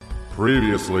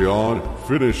Previously on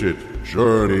Finish It,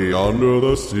 Journey Under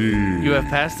the Sea. You have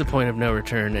passed the point of no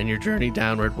return, and your journey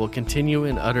downward will continue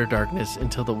in utter darkness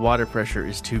until the water pressure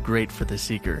is too great for the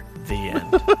seeker. The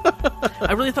end.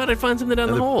 I really thought I'd find something down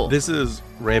the hole. This is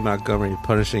Ray Montgomery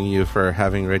punishing you for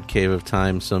having read Cave of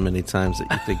Time so many times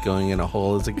that you think going in a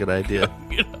hole is a good idea.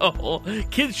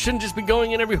 Kids shouldn't just be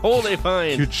going in every hole they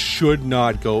find. You should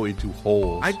not go into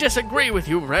holes. I disagree with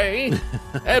you, Ray.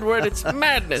 Edward, it's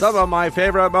madness. Some of my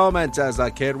favorite moments as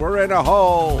a kid were in a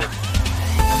hole.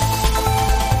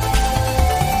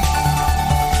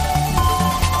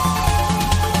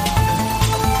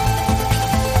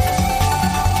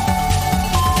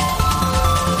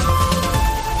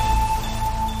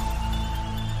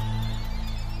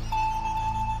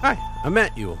 Hi, I'm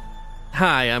Matt Ewell.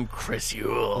 Hi, I'm Chris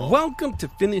Ewell. Welcome to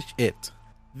Finish It.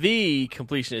 The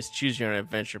Completionist Choose Your Own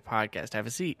Adventure podcast. Have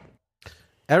a seat.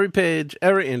 Every page,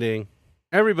 every ending,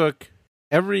 every book,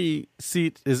 every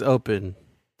seat is open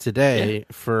today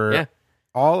for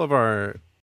all of our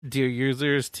dear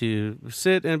users to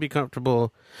sit and be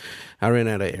comfortable. I ran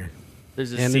out of air.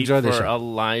 There's a and seat enjoy the for show.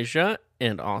 Elijah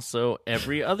and also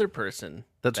every other person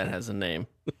That's that right. has a name.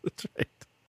 That's right.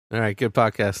 All right, good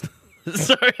podcast.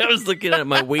 Sorry, I was looking at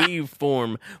my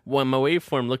waveform. Well, my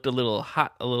waveform looked a little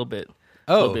hot, a little bit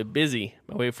busy.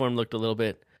 My waveform looked a little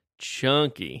bit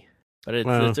chunky, but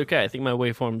it's okay. I think my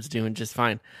waveform's doing just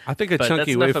fine. I think a But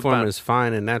chunky that's enough waveform about- is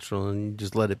fine and natural, and you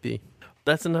just let it be.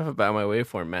 That's enough about my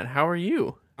waveform, Matt. How are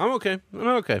you? I'm okay.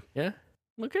 Yeah?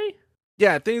 Okay.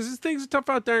 Yeah, things are tough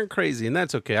out there and crazy, and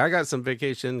that's okay. I got some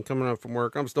vacation coming up from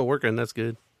work. I'm still working. That's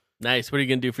good. Nice. What are you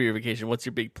going to do for your vacation? What's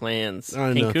your big plans?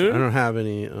 I Cancun? don't have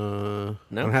any. I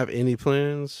don't have any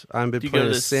plans. I've been Do you go playing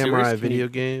to a the samurai sewers? video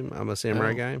game. I'm a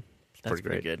samurai guy. That's pretty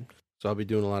pretty good. So I'll be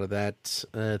doing a lot of that.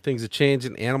 Things have changed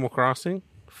in Animal Crossing.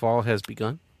 Fall has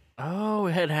begun. Oh,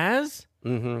 it has?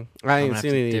 Mm-hmm. I ain't have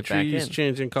seen to any dip back trees in.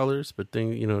 changing colors, but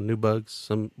new bugs.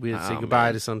 We had to say Oh, goodbye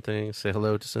man. to some things, say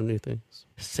hello to some new things.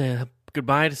 Say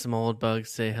goodbye to some old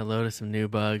bugs. Say hello to some new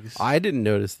bugs. I didn't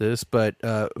notice this, but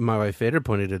my wife Vader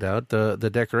pointed it out. The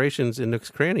decorations in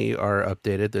Nook's Cranny are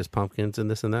updated. There's pumpkins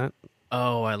and this and that.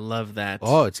 Oh, I love that.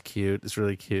 Oh, it's cute. It's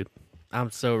really cute.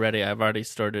 I'm so ready. I've already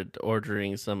started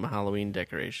ordering some Halloween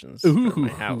decorations for my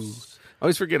house. I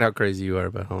always forget how crazy you are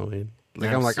about Halloween. I'm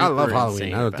I'm like, I love super Halloween.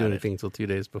 insane I don't about do it. anything until 2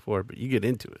 days before, but you get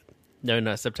into it.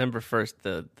 No, September 1st,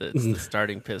 it's the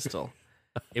starting pistol.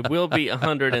 It will be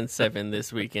 107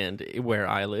 this weekend where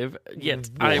I live. Yet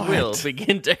I will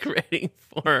begin decorating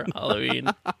for Halloween.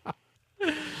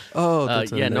 Oh,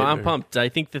 that's a I'm nightmare. pumped. I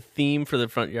think the theme for the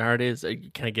front yard is,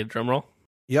 can I get a drum roll?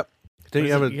 Yep. Don't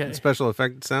you What have is a it? special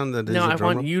effect sound that is No, a I drum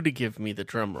want roll? you to give me the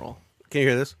drum roll. Can you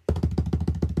hear this?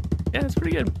 Yeah, it's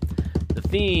pretty good. The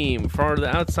theme for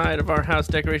the outside of our house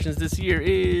decorations this year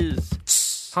is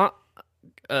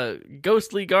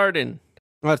Ghostly Garden.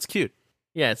 Oh, that's cute.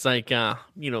 Yeah, it's like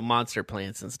monster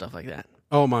plants and stuff like that.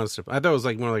 Oh, monster. I thought it was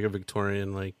like more like a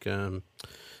Victorian,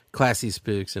 classy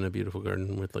spooks in a beautiful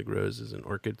garden with like roses and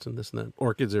orchids and this and that.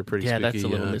 Orchids are pretty spooky, That's a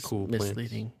little cool plants.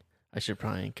 misleading. I should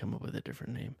probably come up with a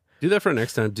different name. Do that for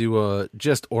next time. Do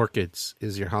just orchids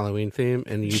is your Halloween theme,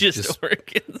 and you just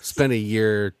orchids. spend a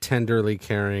year tenderly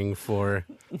caring for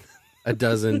a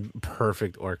dozen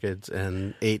perfect orchids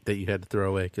and 8 that you had to throw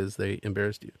away because they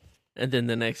embarrassed you. And then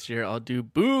the next year I'll do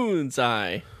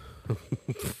bonsai.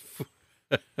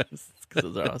 Because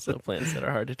those are also plants that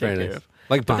are hard to take Very care nice. of.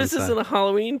 Like But this bonsai. isn't a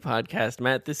Halloween podcast,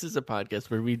 Matt. This is a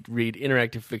podcast where we read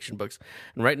interactive fiction books.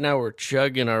 And right now we're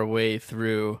chugging our way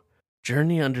through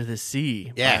Journey Under the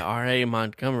Sea by R.A.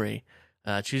 Montgomery.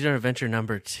 Choose Your Adventure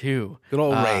number 2. Good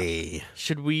old Ray.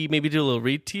 Should we maybe do a little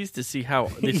read tease to see how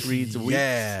this reads?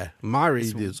 Yeah, my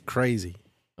read is crazy.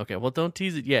 Okay, well, don't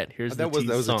tease it yet. Here's the That was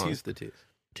tease song. a tease to tease.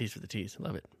 Tease for the tease. I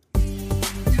love it.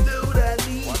 You know what I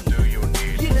need? What do you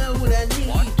need? You know what I need?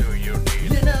 What do you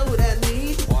need? You know what I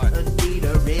need? What? I need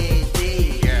a red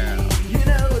day. Yeah. You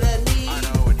know what I need? I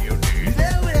know what you You need.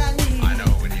 know what I need? I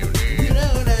know what you need. You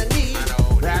know what I need? I know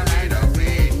what you need. I need a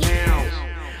red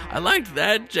now. I liked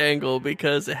that jangle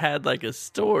because it had like a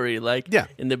story. Like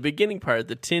in the beginning part,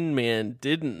 the Tin Man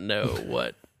didn't know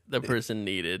what the person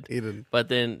needed, He didn't. but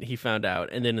then he found out.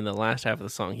 And then in the last half of the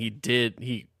song,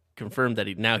 he confirmed that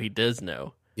he does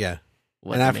know. Yeah.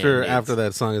 What And the after man needs.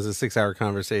 that song is a 6-hour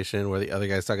conversation where the other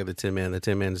guy's talking to the Tin Man. The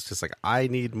Tin Man is just like, I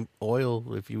need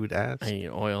oil if you would ask. I need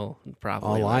oil,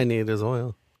 probably. All I need is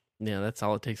oil. Yeah, that's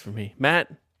all it takes for me. Matt,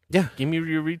 Yeah. give me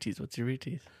your read tease. What's your read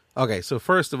tease? Okay, so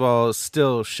first of all,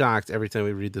 still shocked every time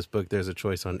we read this book, there's a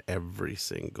choice on every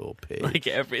single page. Like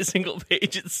every single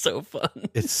page, it's so fun.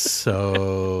 It's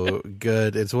so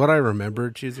good. It's what I remember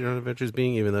Choose Your Own Adventures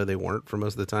being, even though they weren't for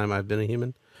most of the time I've been a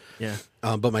human. Yeah.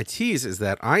 But my tease is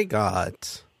that I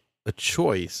got a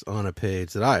choice on a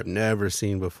page that I have never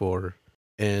seen before,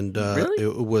 and Really?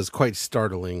 it was quite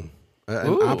startling. An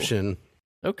Ooh. option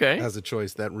Okay. as a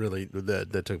choice that really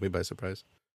that took me by surprise.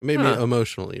 It made me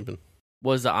emotional even.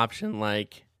 Was the option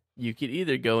like you could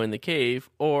either go in the cave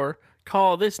or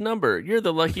call this number? You're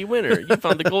the lucky winner. You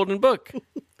found the golden book.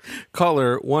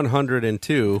 Caller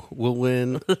 102 will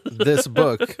win this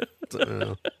book.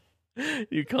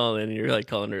 You call in and you're like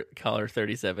caller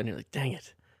 37. You're like, dang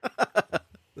it.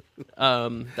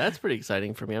 That's pretty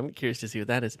exciting for me. I'm curious to see what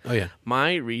that is. Oh yeah.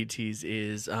 My read tease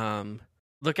is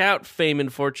look out, fame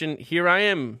and fortune. Here I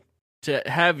am to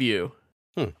have you.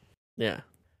 Yeah.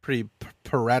 Pretty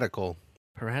piratical.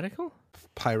 Piratical?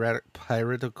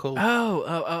 Piratical.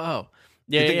 Oh.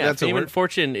 Yeah, think yeah. that's a Fame word? and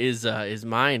fortune is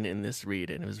mine in this read,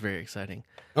 and it was very exciting.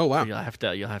 Oh wow. So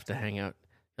you'll have to hang out.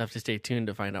 You'll have to stay tuned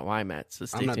to find out why, Matt. So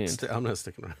stay tuned. I'm not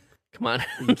sticking around. Come on.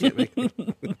 You can't make me.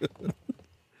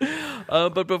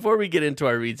 But before we get into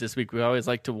our reads this week, we always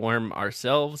like to warm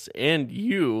ourselves and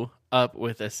you up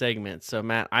with a segment. So,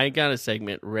 Matt, I got a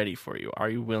segment ready for you. Are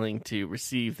you willing to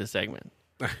receive the segment?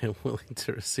 I am willing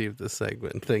to receive the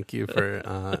segment. Thank you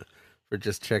for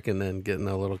just checking in, getting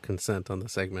a little consent on the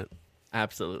segment.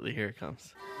 Absolutely. Here it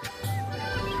comes.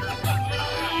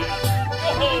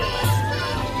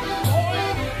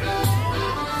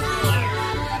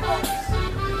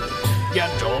 You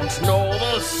don't know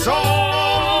the song,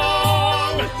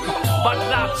 but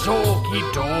that's okie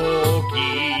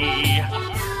dokie.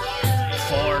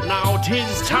 For now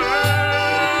 'tis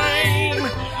time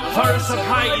for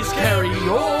surprise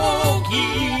karaoke.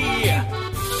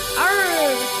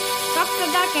 Arr! Stop the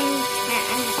duck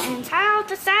and tie out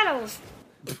the saddles.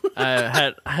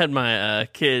 I had my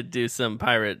kid do some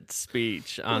pirate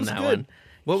speech on that good. one.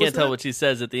 What was Can't tell that? what she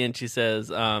says at the end. She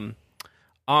says,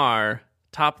 R,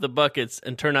 top the buckets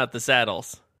and turn out the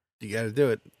saddles. You got to do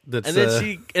it. That's,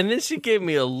 And then she gave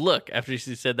me a look after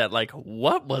she said that, like,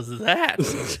 what was that?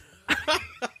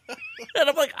 And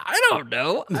I'm like, I don't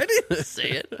know. I didn't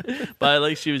say it. But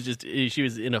like she was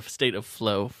in a state of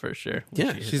flow for sure.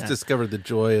 yeah, she's discovered the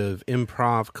joy of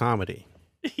improv comedy.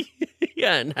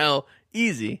 Yeah, and how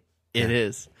easy it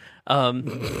is.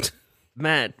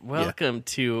 Matt, welcome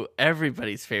to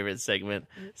everybody's favorite segment,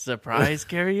 Surprise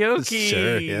Karaoke.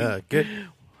 Sure, yeah, good.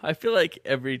 I feel like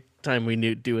every time we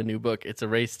do a new book, it's a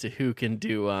race to who can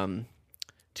do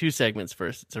two segments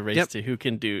first. It's a race to who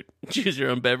can do choose your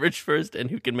own beverage first and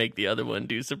who can make the other one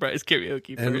do surprise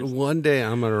karaoke first. And one day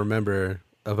I'm going to remember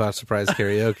about surprise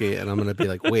karaoke, and I'm going to be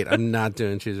like, wait, I'm not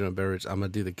doing choose your own beverage. I'm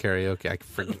going to do the karaoke. I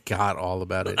forgot all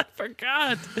about it. I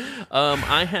forgot.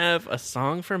 I have a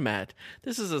song for Matt.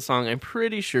 This is a song I'm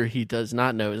pretty sure he does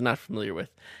not know, is not familiar with,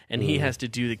 and he has to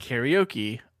do the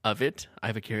karaoke of it. I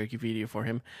have a karaoke video for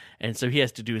him, and so he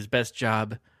has to do his best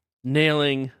job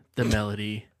nailing the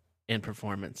melody and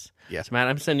performance. Yeah. So, Matt,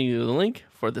 I'm sending you the link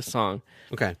for the song.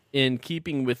 Okay. In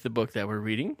keeping with the book that we're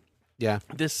reading, Yeah.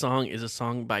 this song is a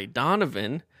song by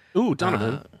Donovan. Ooh,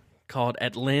 Donovan. Called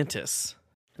Atlantis.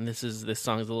 And this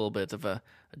song is a little bit of a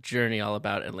journey all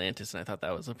about Atlantis, and I thought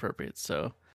that was appropriate.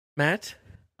 So, Matt?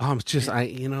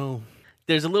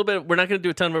 There's a little bit, we're not going to do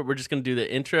a ton of it. We're just going to do the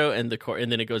intro and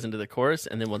and then it goes into the chorus,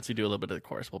 and then once we do a little bit of the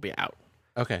chorus, we'll be out.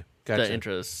 Okay, gotcha. The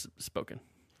intro is spoken.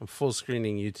 I'm full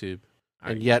screening YouTube, All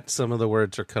and right. yet some of the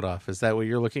words are cut off. Is that what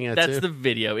you're looking at That's too? the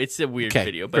video. It's a weird Okay,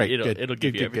 video, but great, it'll good, give good,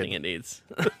 you good, everything it needs.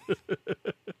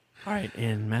 All right,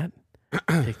 and Matt,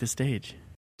 take the stage.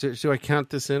 Do I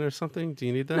count this in or something? Do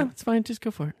you need No, that? it's fine. Just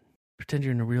go for it. Pretend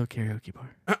you're in a real karaoke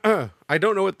bar. I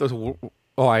don't know what the...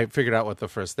 Oh, I figured out what the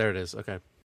first... There it is. Okay.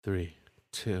 3,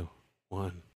 2,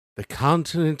 1. The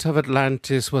continent of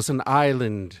Atlantis was an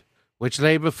island which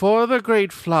lay before the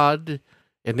Great Flood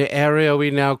in the area we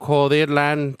now call the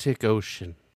Atlantic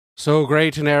Ocean. So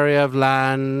great an area of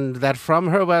land that from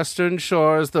her western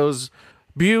shores those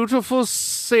beautiful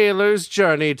sailors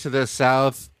journeyed to the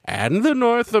South and the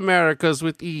North Americas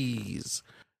with ease,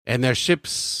 and their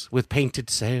ships with painted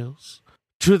sails.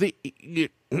 To the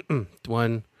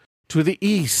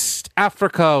east,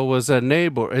 Africa was a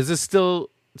neighbor. Is this still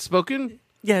spoken?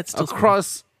 Yeah, it's still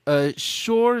Across a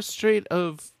shore strait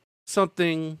of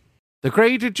something. The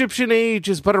great Egyptian age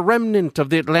is but a remnant of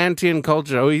the Atlantean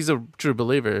culture. Oh, he's a true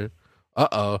believer.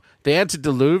 The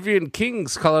antediluvian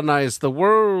kings colonized the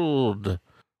world.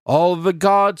 All the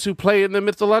gods who play in the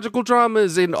mythological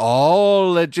dramas in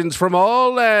all legends from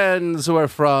all lands were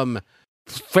from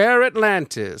fair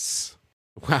Atlantis.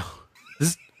 Wow.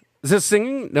 Is this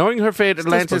singing? Knowing her fate,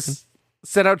 Atlantis spoken.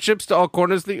 set out ships to all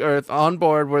corners of the earth. On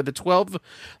board were the 12,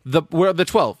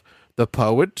 the the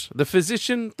poet, the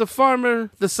physician, the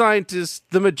farmer, the scientist,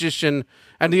 the magician,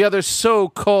 and the other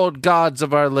so-called gods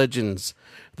of our legends.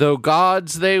 Though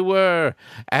gods they were,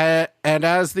 and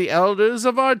as the elders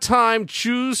of our time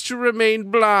choose to remain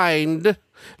blind,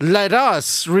 let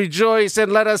us rejoice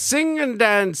and let us sing and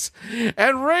dance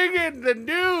and ring in the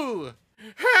new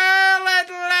Hail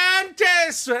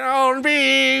Atlantis on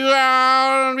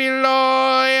below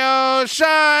the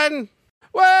ocean,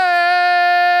 where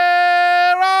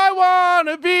I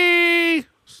wanna be.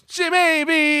 She may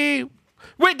be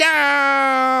way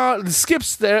down.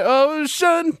 Skips the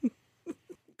ocean.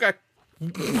 Okay.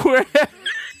 Where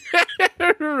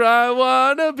I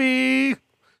wanna be.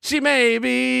 She may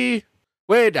be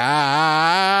way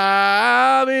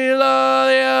down below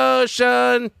the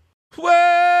ocean,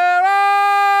 where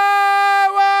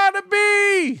I wanna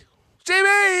be. She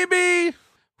may be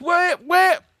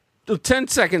where 10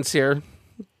 seconds here.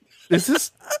 Is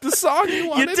this the song you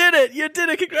wanted? You did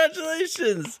it.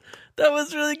 Congratulations. That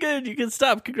was really good. You can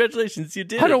stop. Congratulations. You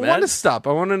did it, I don't man. want to stop.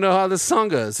 I want to know how the song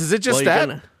goes. Is it just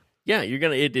that?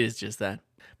 It is just that.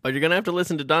 But you're going to have to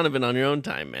listen to Donovan on your own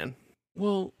time, man.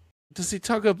 Well, does he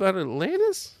talk about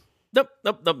Atlantis? Nope.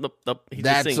 He just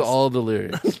That's sings. all the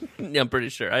lyrics. Yeah, I'm pretty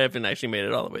sure. I haven't actually made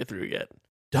it all the way through yet.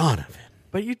 Donovan.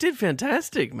 But you did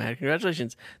fantastic, Matt.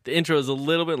 Congratulations. The intro is a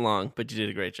little bit long, but you did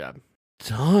a great job.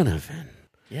 Donovan.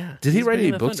 Yeah. Did he he's write bringing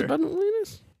any the books thunder. about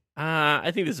Atlantis?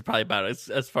 I think this is probably about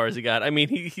as far as he got. I mean,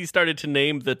 he started to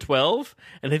name the 12,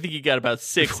 and I think he got about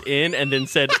 6 in, and then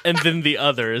said, and then the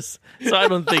others. So I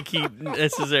don't think he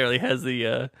necessarily has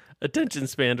the attention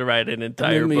span to write an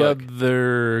entire and then book. the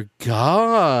other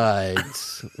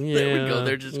gods. There we go. Yeah.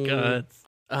 They're just gods.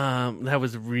 That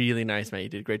was really nice, Matt. You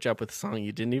did a great job with the song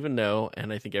you didn't even know,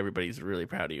 and I think everybody's really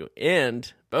proud of you. And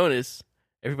bonus,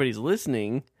 everybody's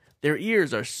listening. Their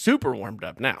ears are super warmed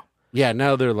up now. Yeah,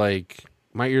 now they're like,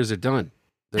 my ears are done.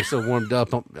 They're so warmed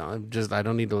up. I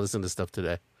don't need to listen to stuff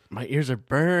today. My ears are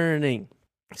burning.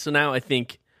 So now I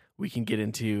think we can get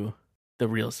into the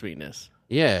real sweetness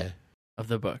Yeah. of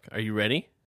the book. Are you ready?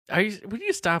 Would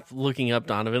you stop looking up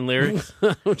Donovan lyrics?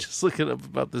 I'm just looking up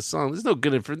about this song. There's no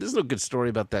good story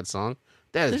about that song.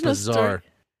 That is There's no story. bizarre.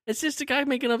 It's just a guy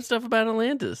making up stuff about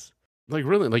Atlantis. Like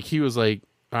really, like he was like,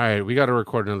 all right, we got to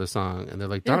record another song, and they're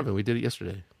like, Donovan, we did it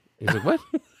yesterday. He's like, what?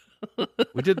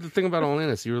 We did the thing about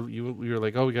Atlantis. You were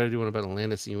like, oh, we got to do one about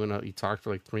Atlantis. And you went out, you talked for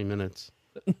like 3 minutes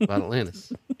about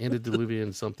Atlantis,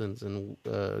 antediluvian somethings and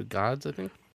gods, I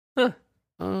think. Huh.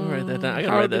 I'll write that down. I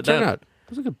gotta how write did it that turn down. out? It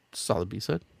was like a solid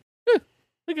B-side.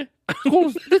 Okay.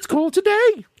 It's cool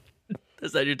today.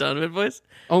 Is that your Donovan voice?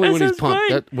 Only That when he's sounds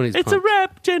pumped. fine. When he's It's pumped. a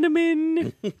wrap,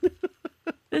 gentlemen.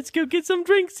 Let's go get some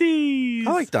drinksies.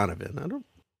 I like Donovan.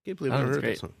 Can't believe I Donovan's heard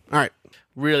great. that song. All right.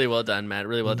 Really well done, Matt.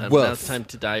 Really well done. Woof. Now it's time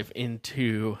to dive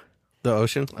into The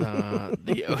ocean.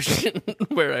 the ocean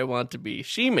where I want to be.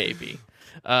 She may be.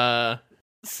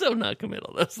 So not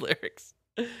committal, those lyrics.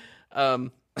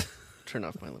 Turn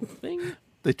off my little thing.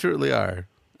 They truly are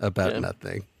about Yeah.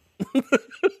 nothing.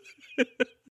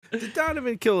 Did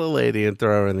Donovan kill a lady and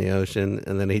throw her in the ocean,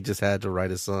 and then he just had to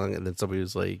write a song, and then somebody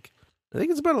was like, I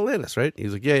think it's about Atlantis, right?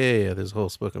 He's like, yeah, there's a whole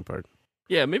spoken part.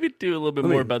 Yeah, maybe do a little bit Let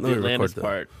me- more about let the me record Atlantis that.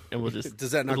 part, and we'll just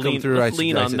Does that not lean- come through? let's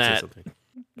lean I on should say that. something.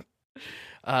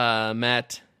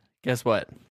 Matt, guess what?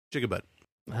 Chicken butt.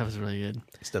 That was really good.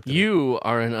 Stepped in You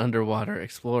are an underwater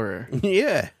explorer. it.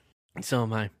 Yeah. So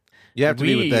am I. You have to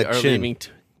be with that are chin.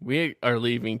 we are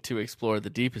leaving to explore the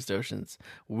deepest oceans.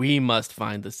 We must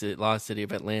find the lost city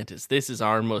of Atlantis. This is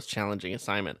our most challenging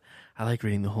assignment. I like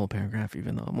reading the whole paragraph,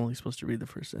 even though I'm only supposed to read the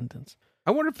first sentence.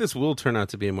 I wonder if this will turn out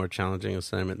to be a more challenging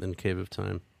assignment than Cave of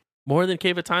Time. More than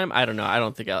Cave of Time? I don't know. I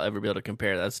don't think I'll ever be able to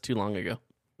compare. That's too long ago.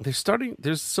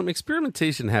 There's some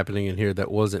experimentation happening in here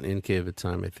that wasn't in Cave of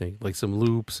Time, I think. Like some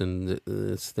loops and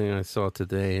this thing I saw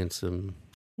today and some...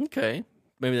 Okay.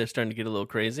 Maybe they're starting to get a little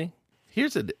crazy.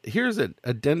 Here's an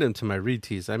addendum to my read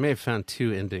tease. I may have found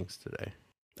 2 endings today.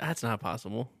 That's not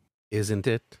possible. Isn't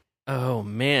it? Oh,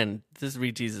 man. This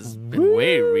retease has been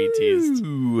way reteased.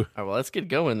 All right, well, let's get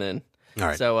going then. All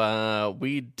right. So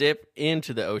we dip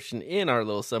into the ocean in our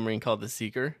little submarine called the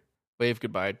Seeker. Wave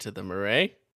goodbye to the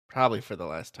Murray. Probably for the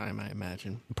last time, I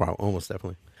imagine. Almost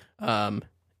definitely. And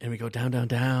we go down, down,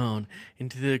 down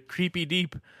into the creepy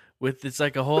deep with it's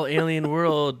like a whole alien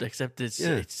world, except it's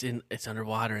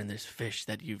underwater and there's fish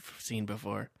that you've seen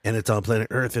before. And it's on planet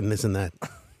Earth and this and that.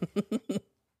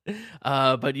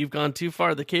 But you've gone too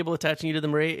far. The cable attaching you to the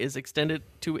Murray is extended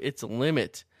to its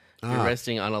limit. You're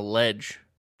resting on a ledge.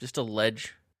 Just a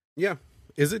ledge. Yeah.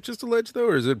 Is it just a ledge, though,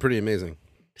 or is it pretty amazing?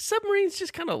 Submarines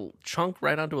just kind of chunk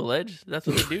right onto a ledge. That's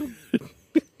what they do.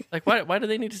 Like, why do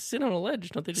they need to sit on a ledge?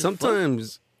 Don't they just float?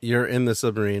 Sometimes you're in the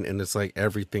submarine, and it's like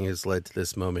everything has led to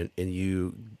this moment, and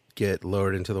you get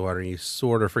lowered into the water, and you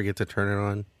sort of forget to turn it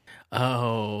on.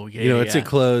 Oh, yeah. You know, it's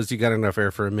enclosed. You got enough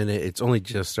air for a minute. It's only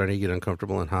just starting to get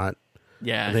uncomfortable and hot.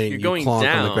 Yeah, And then you're you going clonk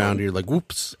down on the ground. You're like,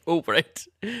 whoops. Oh, right.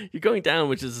 You're going down,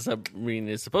 which is a submarine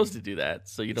is supposed to do that,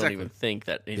 so you don't Exactly. even think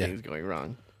that anything's going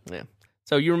wrong. Yeah.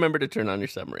 So you remember to turn on your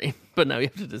submarine, but now you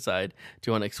have to decide: do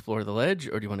you want to explore the ledge,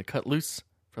 or do you want to cut loose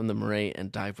from the moray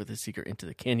and dive with the seeker into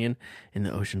the canyon in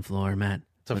the ocean floor, Matt?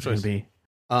 Tough What's it gonna choice. be?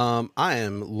 I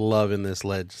am loving this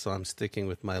ledge, so I'm sticking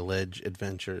with my ledge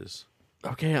adventures.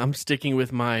 Okay, I'm sticking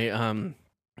with my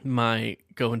my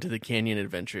go into the canyon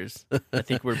adventures. I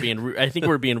think we're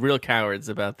being real cowards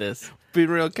about this. Being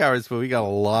real cowards, but we got a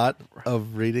lot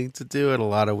of reading to do and a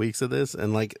lot of weeks of this,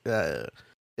 and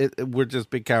we're just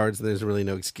big cowards, and there's really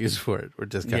no excuse for it. We're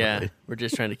just cowardly. Yeah, we're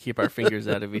just trying to keep our fingers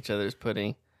out of each other's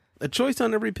pudding. A choice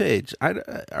on every page.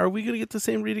 Are we going to get the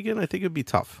same read again? I think it'd be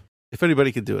tough. If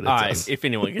anybody could do it, it's us. If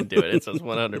anyone can do it, it's us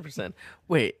 100%.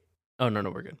 Wait. Oh, no,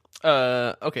 we're good.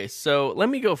 Okay, so let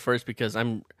me go first because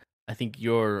I think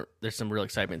there's some real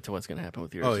excitement to what's going to happen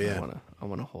with yours. Oh, yeah. I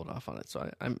want to hold off on it,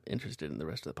 so I'm interested in the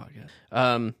rest of the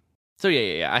podcast. So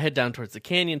yeah. I head down towards the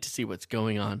canyon to see what's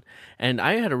going on, and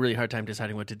I had a really hard time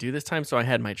deciding what to do this time, so I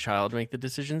had my child make the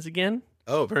decisions again.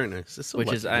 Oh, very nice. This is Which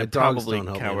lucky. is My I dogs probably don't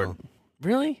help me at coward. all.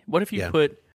 Really? What if you Yeah.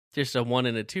 put just a 1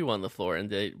 and a 2 on the floor,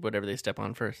 and whatever they step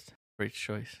on first for each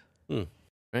choice?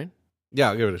 Yeah,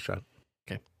 I'll give it a shot.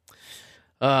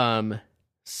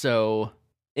 So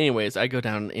anyways, I go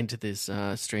down into this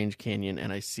strange canyon,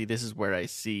 and this is where I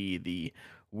see the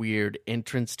weird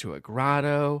entrance to a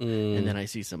grotto, and then I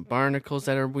see some barnacles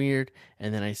that are weird,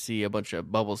 and then I see a bunch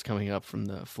of bubbles coming up from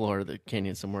the floor of the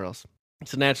canyon somewhere else.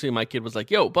 So naturally my kid was like,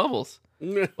 yo, bubbles,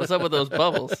 what's up with those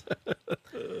bubbles?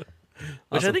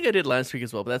 Which I think I did last week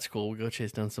as well, but that's cool. We'll go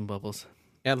chase down some bubbles.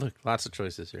 Yeah, look, lots of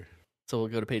choices here. So we'll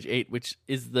go to page 8, which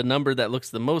is the number that looks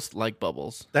the most like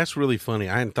bubbles. That's really funny.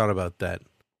 I hadn't thought about that.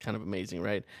 Kind of amazing,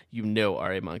 right? You know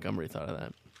R.A. Montgomery thought of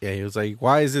that. Yeah, he was like,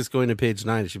 why is this going to page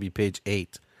 9? It should be page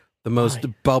 8. The most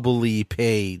bubbly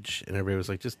page. And everybody was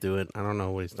like, just do it. I don't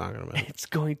know what he's talking about. It's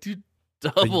going to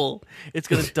double. It's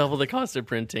going to double the cost of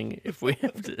printing if we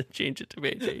have to change it to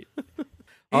page 8.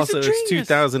 Also, it's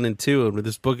 2002, and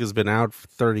this book has been out for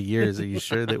 30 years. Are you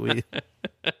sure that we...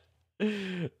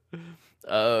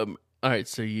 All right,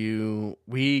 so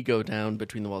we go down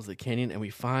between the walls of the canyon, and we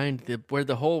find where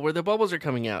the bubbles are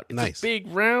coming out. It's Nice. a big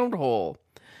round hole,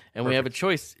 and we have a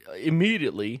choice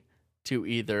immediately to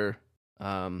either,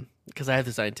 because I have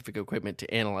the scientific equipment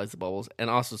to analyze the bubbles, and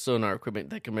also sonar equipment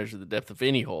that can measure the depth of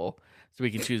any hole, so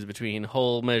we can choose between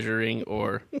hole measuring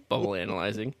or bubble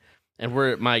analyzing.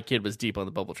 And my kid was deep on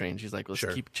the bubble train. She's like, let's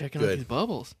keep checking out these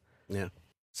bubbles. Yeah.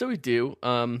 So we do.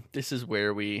 This is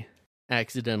where we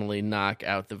accidentally knock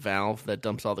out the valve that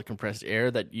dumps all the compressed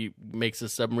air that makes a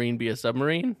submarine be a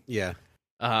submarine. Yeah.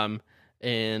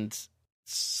 And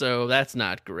so that's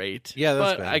not great. Yeah,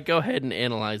 that's but bad. I go ahead and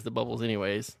analyze the bubbles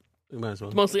anyways. We might as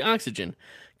well. It's mostly oxygen.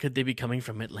 Could they be coming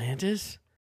from Atlantis?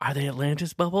 Are they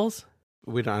Atlantis bubbles?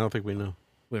 I don't think we know.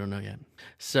 We don't know yet.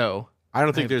 So I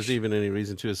don't think there's even any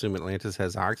reason to assume Atlantis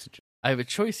has oxygen. I have a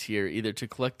choice here, either to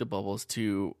collect the bubbles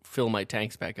to fill my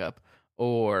tanks back up,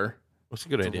 or That's a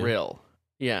good idea. drill.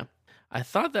 Yeah. I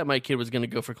thought that my kid was going to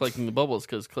go for collecting the bubbles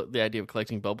because the idea of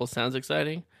collecting bubbles sounds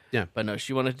exciting. Yeah. But no,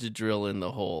 she wanted to drill in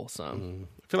the hole some.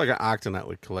 I feel like an octonaut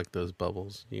would collect those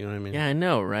bubbles. You know what I mean? Yeah, I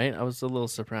know, right? I was a little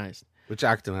surprised. Which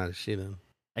octonaut is she then?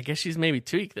 I guess she's maybe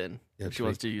Tweak then. Yeah, if she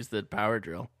wants to use the power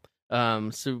drill.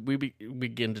 So we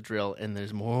begin to drill, and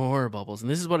there's more bubbles. And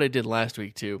this is what I did last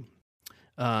week, too.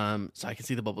 So I can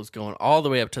see the bubbles going all the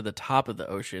way up to the top of the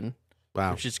ocean.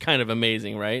 Wow. Which is kind of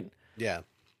amazing, right? Yeah.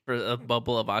 For a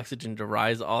bubble of oxygen to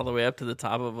rise all the way up to the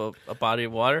top of a body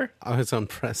of water. Oh, it's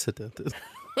unprecedented.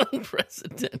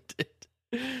 Unprecedented.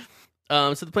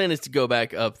 So the plan is to go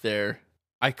back up there.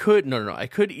 I could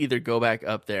either go back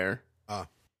up there,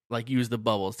 like use the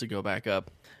bubbles to go back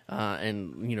up,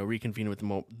 and reconvene with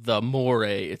the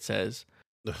moray. It says,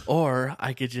 or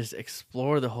I could just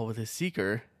explore the hole with a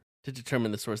seeker to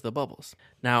determine the source of the bubbles.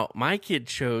 Now, my kid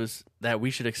chose that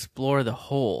we should explore the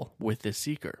hole with the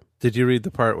seeker. Did you read the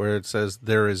part where it says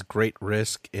there is great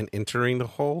risk in entering the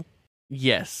hole?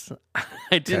 Yes.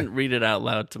 I didn't read it out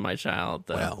loud to my child,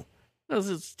 though. Well, Because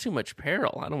it's too much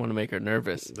peril. I don't want to make her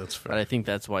nervous. that's fair. But I think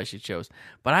that's why she chose.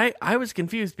 But I was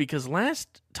confused because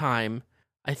last time,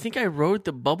 I think I rode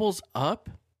the bubbles up.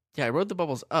 Yeah, I rode the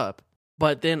bubbles up.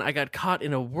 But then I got caught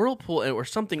in a whirlpool or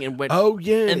something and went... Oh,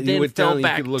 yeah. And you then went fell down,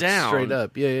 back you could look down. straight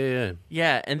up. Yeah.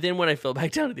 Yeah, and then when I fell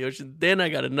back down to the ocean, then I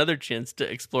got another chance to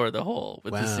explore the hole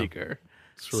with the Wow. seeker.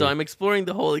 It's really- So I'm exploring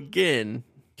the hole again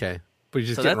Okay, but you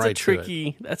just So get that's right a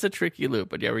tricky. That's a tricky loop,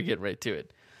 but yeah, we get right to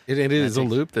it. It is a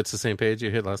loop. That's the same page you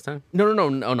hit last time. No.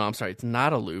 I'm sorry. It's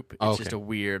not a loop. It's just a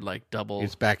weird like double.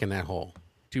 It's back in that hole.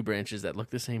 2 branches that look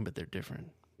the same, but they're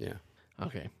different. Yeah.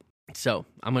 Okay. So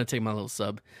I'm gonna take my little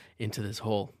sub into this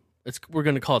hole. We're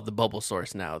gonna call it the bubble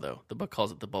source now, though. The book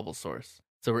calls it the bubble source.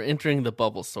 So we're entering the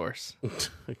bubble source.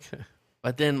 Okay.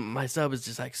 But then my sub is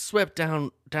just like swept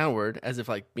downward as if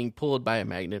like being pulled by a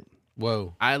magnet.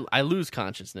 Whoa. I lose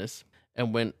consciousness,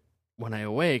 and when I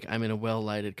awake, I'm in a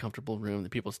well-lighted, comfortable room. The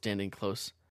people standing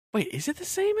close. Wait, is it the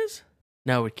same as?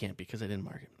 No, it can't because I didn't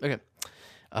mark it. Okay.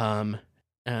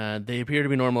 They appear to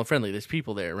be normal and friendly. There's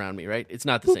people there around me, right? It's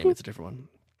not the same. It's a different one.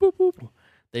 Boop, boop.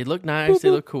 They look nice. They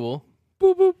look cool.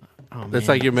 Boop, boop. Oh, That's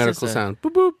man. like your It's medical just sound.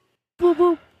 Boop, boop, boop,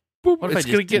 boop, boop. What if I It's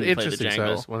just going to get didn't play the interesting, jangle?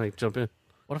 Cyrus, when I jump in.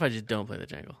 What if I just don't play the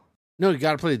jangle? No, you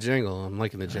got to play the jangle. I'm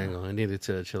liking the jangle. I needed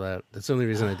to chill out. That's the only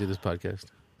reason I do this podcast.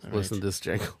 All Listen right. to this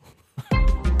jangle.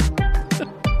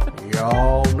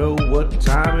 Y'all know what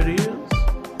time it is?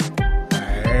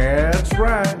 That's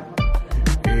right.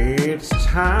 It's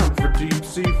time for Deep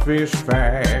Sea Fish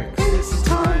Facts. It's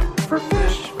time for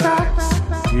Fish Facts.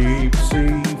 Deep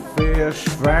Sea Fish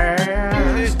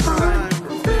Facts. It's time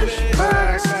for Fish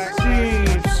Facts.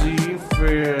 Deep Sea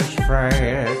Fish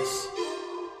Facts.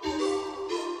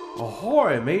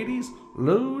 Ahoy, mateys.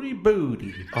 Loody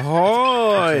booty.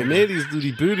 Ahoy, mateys,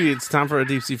 duty booty. It's time for a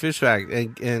deep sea fish fact.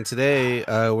 And today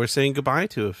we're saying goodbye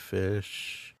to a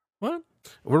fish. What?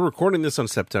 We're recording this on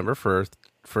September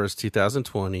 1st,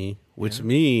 2020, which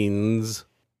means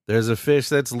there's a fish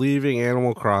that's leaving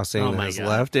Animal Crossing Oh that my has God.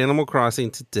 left Animal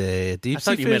Crossing today. A deep I sea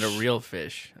thought you fish. meant a real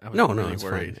fish. I was No, really it's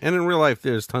worried. fine. And in real life,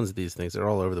 there's tons of these things. They're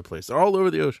all over the place. They're all over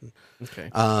the ocean. Okay.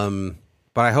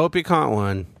 But I hope you caught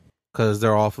one because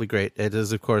they're awfully great. It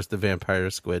is, of course, the vampire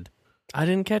squid. I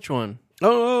didn't catch one.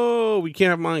 Oh, we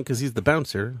can't have mine because he's the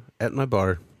bouncer at my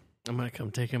bar. I'm gonna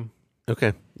come take him.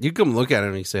 Okay. You come look at him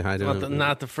and you say hi to him.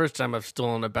 Not the first time I've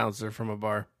stolen a bouncer from a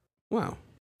bar. Wow.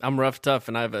 I'm rough, tough,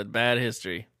 and I have a bad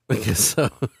history. I guess so.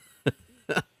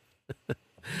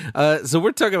 So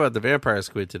we're talking about the vampire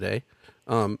squid today.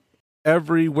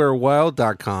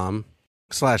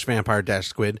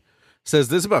 Everywherewild.com/vampire-squid says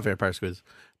this about vampire squids.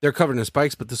 They're covered in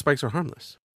spikes, but the spikes are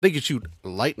harmless. They can shoot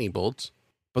lightning bolts,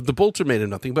 but the bolts are made of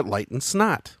nothing but light and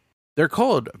snot. They're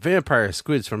called vampire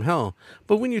squids from hell,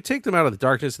 but when you take them out of the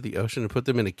darkness of the ocean and put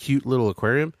them in a cute little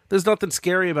aquarium, there's nothing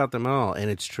scary about them at all, and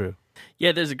it's true.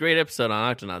 Yeah, there's a great episode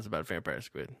on Octonauts about vampire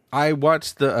squid. I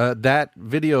watched the that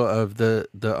video of the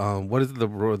what is it,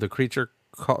 the creature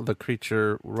called, the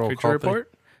creature roll Creature call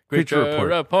report. thing? Creature report.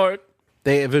 report.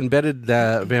 They have embedded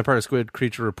the vampire squid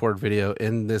creature report video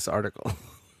in this article.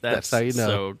 That's how you know.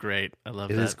 so great. I love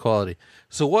It that. is quality.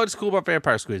 So what's cool about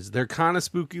vampire squids? They're kind of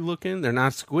spooky looking. They're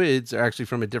not squids. They're actually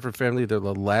from a different family. They're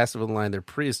the last of the line. They're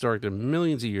prehistoric. They're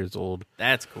millions of years old.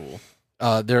 That's cool.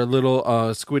 Their little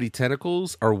squiddy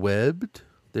tentacles are webbed.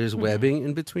 There's webbing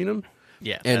in between them.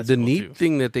 Yeah, And that's the cool, neat too.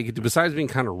 thing that they could do, besides being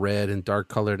kind of red and dark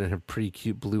colored and have pretty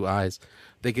cute blue eyes,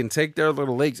 they can take their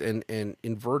little legs and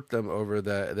invert them over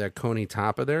the coney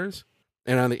top of theirs.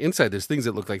 And on the inside, there's things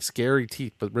that look like scary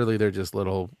teeth, but really they're just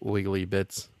little wiggly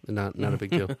bits. Not a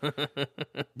big deal.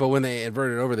 But when they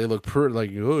invert it over, they look like,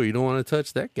 oh, you don't want to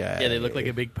touch that guy. Yeah, they look like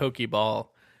a big pokeball.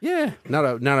 Yeah, not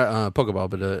a Pokeball,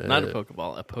 but Not a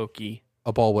pokeball, a pokey.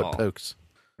 a ball with ball. pokes.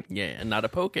 Yeah, and not a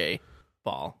poke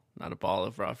ball. Not a ball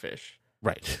of raw fish.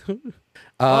 Right.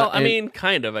 Well, I and- mean,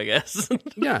 kind of, I guess.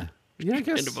 yeah, I guess.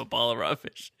 Kind of a ball of raw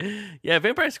fish. Yeah,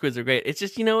 vampire squids are great. It's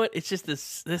just, you know what? It's just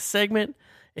this segment.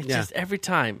 It's Yeah. just every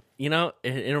time, it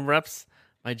interrupts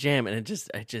my jam, and I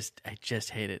just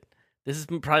hate it. This is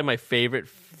probably my favorite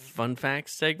fun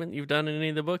facts segment you've done in any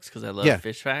of the books because I love Yeah.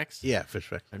 fish facts. Yeah, fish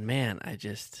facts. But man, I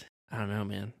don't know,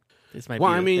 man. This might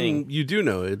Well, be I the mean, thing. you do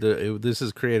know this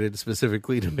is created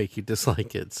specifically to make you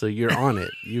dislike it, so you're on it.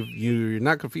 You're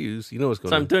not confused. You know what's going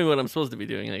So I'm on. doing what I'm supposed to be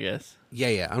doing, I guess.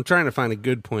 Yeah. I'm trying to find a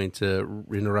good point to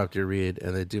interrupt your read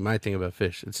and then do my thing about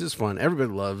fish. It's just fun.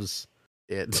 Everybody loves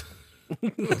it.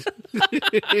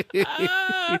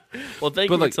 Well, thank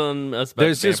But, you like, for telling us about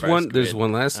There's just vampire one. squid. There's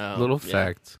one last Oh, little yeah.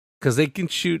 fact because they can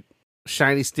shoot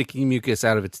shiny, sticky mucus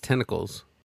out of its tentacles,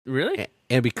 Really?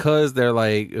 and because they're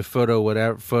like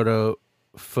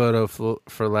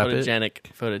photogenic.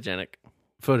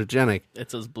 Photogenic.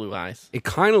 It's those blue eyes. It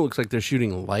kind of looks like they're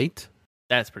shooting light.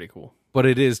 That's pretty cool. But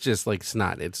it is just like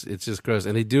snot. It's just gross.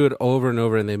 And they do it over and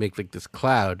over, and they make like this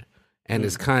cloud, and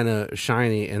it's kind of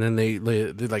shiny. And then they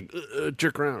like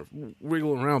jerk around,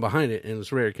 wiggle around behind it, and it's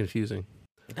very confusing.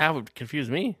 That would confuse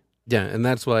me. Yeah, and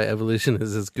that's why evolution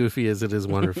is as goofy as it is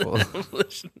wonderful.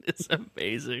 Evolution is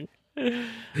amazing.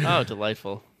 Oh,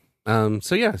 delightful. All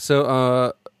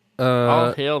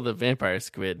hail the vampire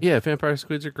squid. Yeah, vampire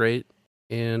squids are great.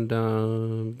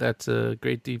 And that's a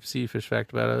great deep sea fish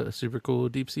fact about a super cool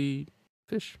deep sea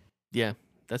fish. Yeah,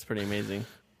 that's pretty amazing.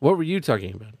 What were you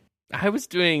talking about? I was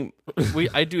doing.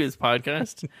 I do this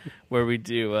podcast where we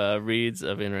do reads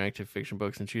of interactive fiction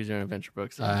books and choose your own adventure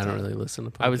books. I don't really listen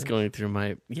to podcasts. I was going through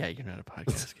my. Yeah, you're not a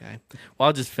podcast guy. Well,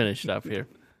 I'll just finish it up here.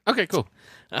 Okay, cool.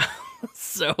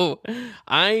 So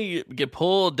I get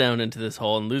pulled down into this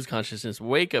hole and lose consciousness.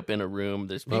 Wake up in a room.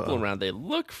 There's people around. They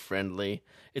look friendly.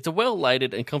 It's a well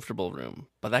lighted and comfortable room,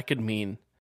 but that could mean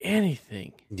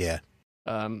anything. Yeah.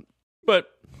 But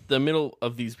the middle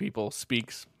of these people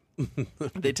speaks.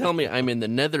 They tell me I'm in the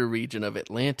nether region of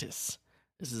Atlantis.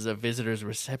 This is a visitor's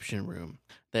reception room.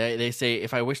 They say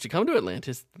if I wish to come to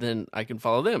Atlantis, then I can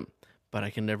follow them, but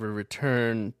I can never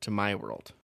return to my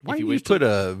world. Why do you put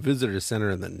a visitor center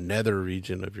in the nether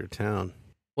region of your town?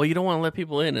 Well, you don't want to let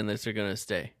people in unless they're going to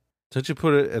stay. Don't you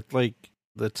put it at like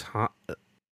the top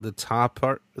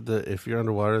part? If you're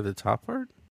underwater, the top part?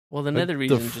 Well, the nether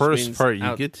region. The first part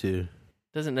you get to.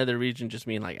 Doesn't nether region just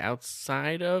mean like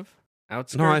outside of?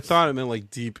 Outskirts? No, I thought it meant like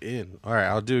deep in. All right,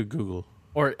 I'll do a Google.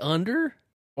 Or under?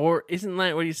 Or isn't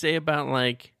that what you say about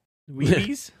like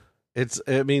Wheaties?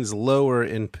 It means lower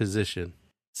in position.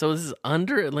 So this is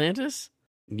under Atlantis?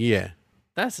 Yeah.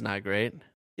 That's not great.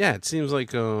 Yeah, it seems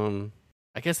like I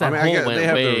guess that hole went they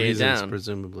have way their reasons, down.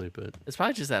 Presumably, but it's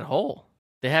probably just that hole.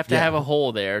 They have to have a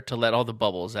hole there to let all the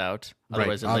bubbles out.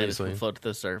 Otherwise, Atlantis would float to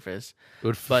the surface.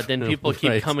 But then people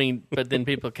keep coming. But then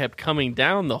people kept coming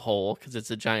down the hole because it's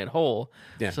a giant hole.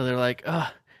 Yeah. So they're like,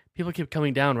 people keep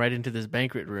coming down right into this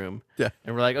banquet room. Yeah.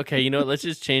 And we're like, okay, you know what? Let's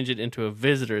just change it into a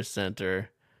visitor center.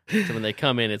 So when they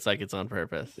come in, it's like it's on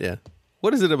purpose. Yeah.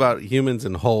 What is it about humans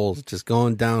and holes? Just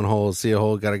going down holes, see a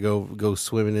hole, got to go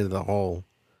swimming into the hole.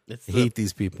 I hate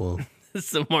these people. It's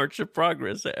the march of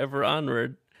progress, ever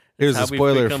onward. Here's a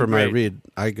spoiler for my read.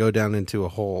 I go down into a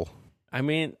hole. I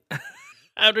mean,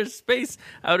 outer space.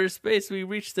 We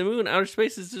reach the moon. Outer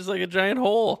space is just like a giant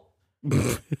hole.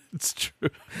 It's true.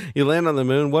 You land on the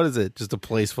moon. What is it? Just a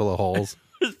place full of holes.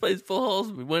 This place full of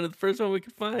holes. We went to the first one we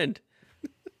could find.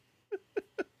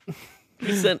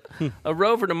 We sent a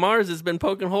rover to Mars that's been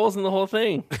poking holes in the whole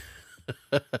thing.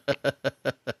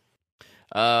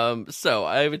 So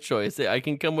I have a choice. I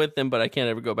can come with them, but I can't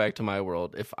ever go back to my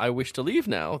world. If I wish to leave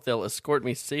now, they'll escort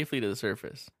me safely to the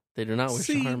surface. They do not wish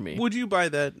to harm me. Would you buy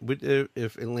that?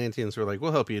 If Atlanteans were like,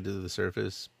 we'll help you to the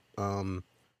surface. You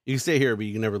can stay here, but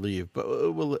you can never leave.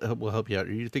 But we'll help you out.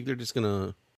 Or you think they're just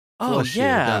gonna flush you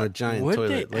down a giant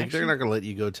toilet? They're not gonna let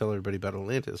you go tell everybody about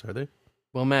Atlantis, are they?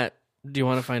 Well, Matt, do you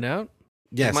want to find out?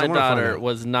 Yes, my daughter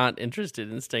was not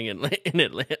interested in staying in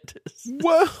Atlantis.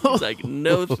 Whoa! She's like,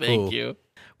 no, thank you.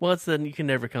 Well, it's the you can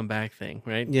never come back thing,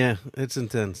 right? Yeah, it's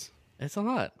intense. It's a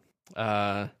lot.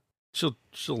 She'll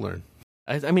learn.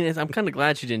 I mean, I'm kind of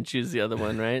glad she didn't choose the other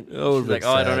one, right? She's like,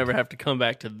 I don't ever have to come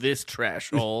back to this trash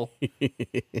hole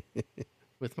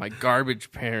with my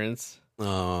garbage parents.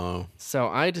 Oh. So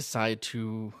I decide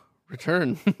to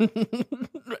return.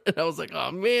 And I was like,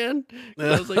 oh, man.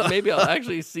 I was like, maybe I'll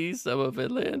actually see some of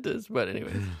Atlantis. But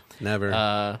anyway. Never.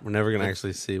 We're never going to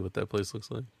actually see what that place looks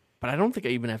like. But I don't think I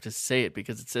even have to say it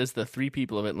because it says the 3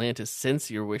 people of Atlantis sense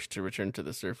your wish to return to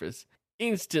the surface.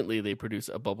 Instantly, they produce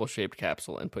a bubble-shaped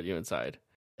capsule and put you inside.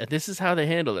 And this is how they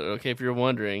handle it, okay? If you're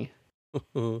wondering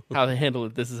how they handle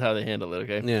it, this is how they handle it,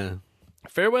 okay? Yeah.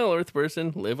 Farewell, Earth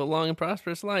person. Live a long and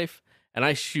prosperous life. And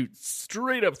I shoot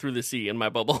straight up through the sea in my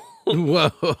bubble.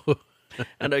 Whoa.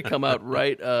 And I come out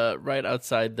right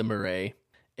outside the Murray.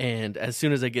 And as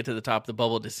soon as I get to the top, the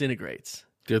bubble disintegrates.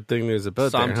 Good thing there's a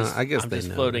boat there, huh? I guess I'm they just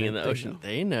know. floating in the ocean.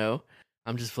 They know.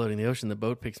 I'm just floating in the ocean. The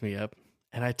boat picks me up.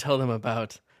 And I tell them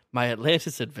about my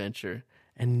Atlantis adventure.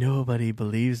 And nobody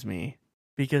believes me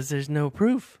because there's no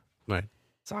proof. Right.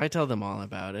 So I tell them all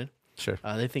about it. Sure.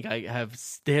 They think I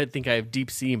have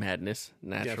deep sea madness,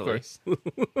 naturally. Yeah, of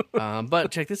course.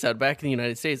 But check this out. Back in the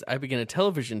United States, I began a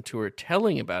television tour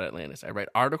telling about Atlantis. I write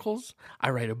articles. I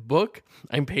write a book.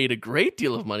 I'm paid a great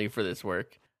deal of money for this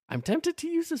work. I'm tempted to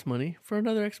use this money for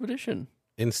another expedition.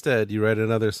 Instead, you write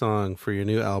another song for your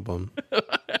new album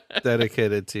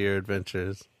dedicated to your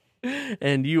adventures.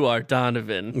 And you are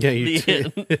Donovan. Yeah,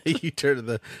 you turn to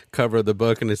the cover of the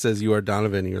book and it says you are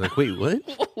Donovan. And you're like, wait, what?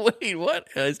 Wait, what?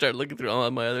 And I start looking through all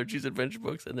of my other Choose Adventure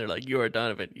books and they're like, you are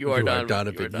Donovan. You are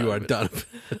Donovan. You are Donovan.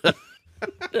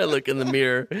 I look in the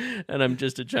mirror and I'm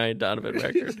just a giant Donovan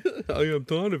record. I am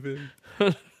Donovan.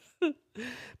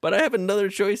 But I have another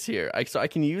choice here. So I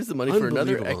can use the money for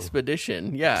another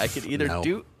expedition. Yeah, I could either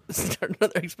start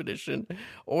another expedition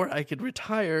or I could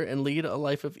retire and lead a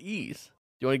life of ease.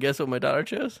 Do you want to guess what my daughter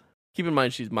chose? Keep in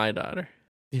mind, she's my daughter.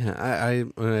 Yeah, I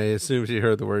assume she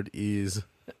heard the word ease.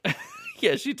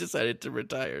 Yeah, she decided to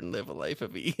retire and live a life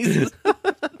of ease.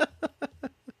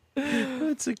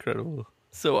 That's incredible.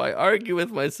 So I argue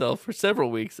with myself for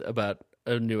several weeks about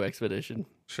a new expedition.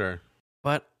 Sure.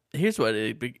 But here's what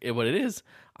it is.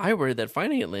 I worry that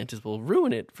finding Atlantis will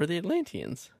ruin it for the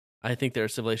Atlanteans. I think their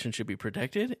civilization should be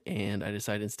protected, and I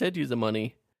decide instead to use the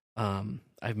money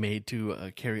I've made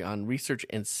to carry on research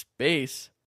in space.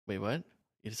 Wait, what?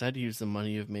 You decide to use the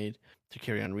money you've made to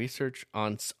carry on research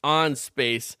on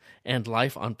space and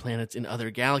life on planets in other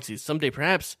galaxies. Someday,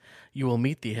 perhaps, you will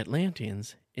meet the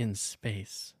Atlanteans in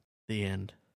space. The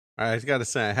end. I got to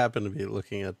say, I happen to be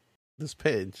looking at this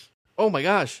page. Oh my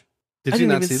gosh. Did I you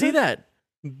didn't not even see that?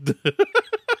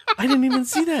 I didn't even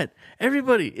see that.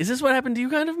 Everybody, is this what happened to you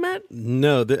kind of, Matt?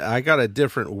 No, I got a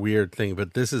different weird thing,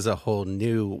 but this is a whole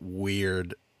new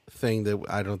weird thing that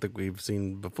I don't think we've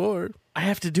seen before. I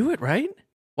have to do it, right?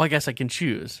 Well, I guess I can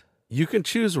choose. You can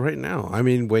choose right now. I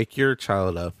mean, wake your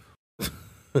child up.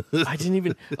 I didn't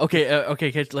even.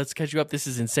 Okay. Let's catch you up. This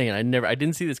is insane. I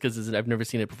didn't see this because I've never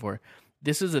seen it before.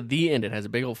 This is the end. It has a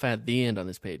big old fat the end on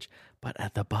this page. But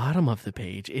at the bottom of the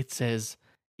page, it says,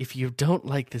 "If you don't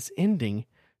like this ending,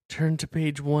 turn to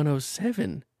page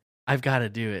 107." I've got to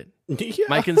do it. Yeah.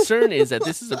 My concern is that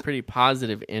this is a pretty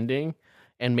positive ending,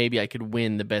 and maybe I could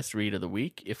win the best read of the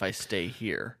week if I stay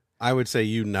here. I would say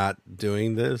you not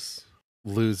doing this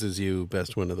loses you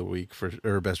best read of the week for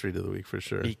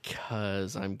sure.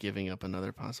 Because I'm giving up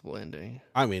another possible ending.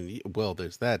 I mean, well,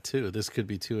 there's that too. This could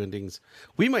be 2 endings.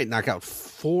 We might knock out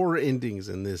 4 endings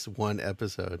in this one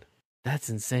episode.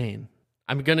 That's insane.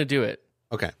 I'm going to do it.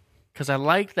 Okay. Because I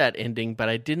like that ending, but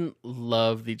I didn't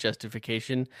love the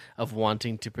justification of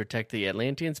wanting to protect the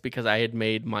Atlanteans because I had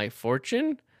made my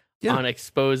fortune on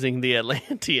exposing the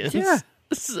Atlanteans. Yeah.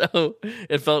 So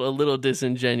it felt a little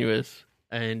disingenuous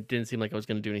and didn't seem like I was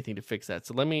going to do anything to fix that.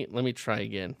 So let me try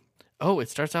again. Oh, it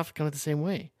starts off kind of the same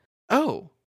way. Oh,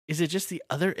 is it just the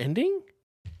other ending?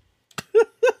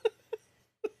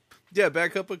 Yeah,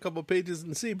 back up a couple pages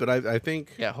and see. But I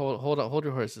think hold on, hold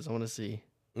your horses. I want to see.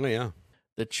 Oh yeah.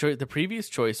 The previous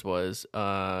choice was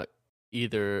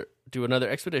either do another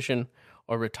expedition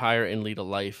or retire and lead a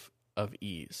life of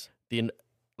ease. The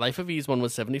life of ease one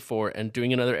was 74, and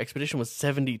doing another expedition was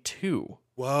 72.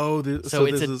 Whoa! So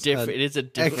it's a different. It is a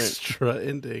different extra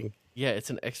ending. Yeah, it's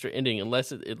an extra ending,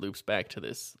 unless it loops back to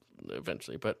this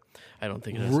eventually. But I don't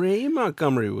think it is. Ray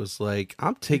Montgomery was like,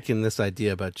 "I'm taking this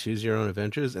idea about choose your own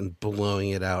adventures and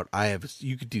blowing it out.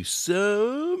 You could do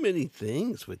so many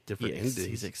things with different endings.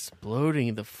 He's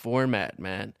exploding the format,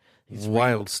 man. He's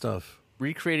wild stuff.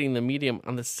 Recreating the medium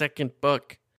on the second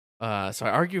book. So I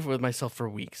argue with myself for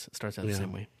weeks. It starts out the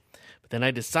same way. But then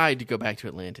I decide to go back to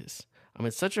Atlantis. I'm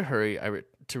in such a hurry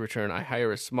to return, I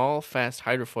hire a small, fast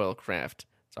hydrofoil craft.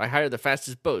 So I hire the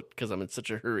fastest boat because I'm in such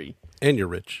a hurry. And you're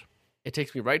rich. It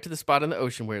takes me right to the spot in the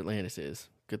ocean where Atlantis is.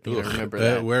 Good thing I remember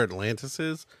that. Where Atlantis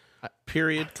is?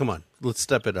 Period. Come on, let's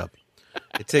step it up.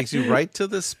 It takes you right to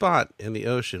the spot in the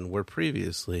ocean where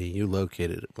previously you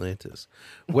located Atlantis.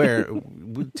 Where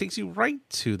it takes you right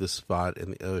to the spot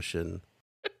in the ocean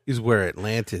is where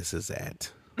Atlantis is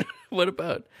at. What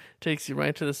about takes you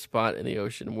right to the spot in the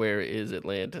ocean where is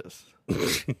Atlantis?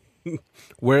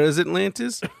 Where is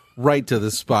Atlantis? Right to the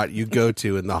spot you go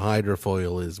to, and the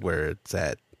hydrofoil is where it's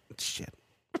at. Shit.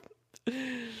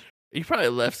 You probably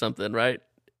left something, right?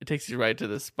 It takes you right to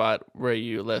the spot where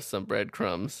you left some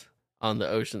breadcrumbs on the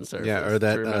ocean surface. Yeah, or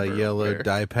that yellow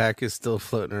dye pack is still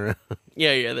floating around.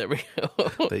 Yeah, there we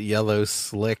go. The yellow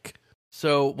slick.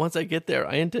 So once I get there,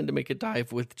 I intend to make a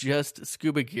dive with just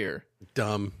scuba gear.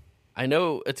 Dumb. I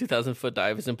know a 2,000-foot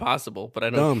dive is impossible, but I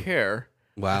don't care.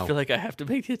 Wow. I feel like I have to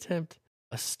make the attempt.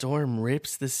 A storm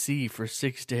rips the sea for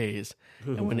 6 days,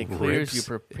 and when it clears, you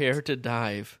prepare to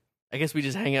dive. I guess we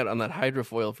just hang out on that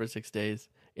hydrofoil for 6 days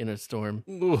in a storm.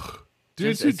 Ugh.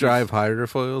 Dudes who drive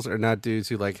hydrofoils are not dudes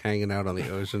who like hanging out on the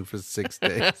ocean for 6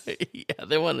 days. Yeah,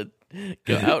 they want to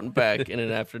go out and back in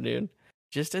an afternoon.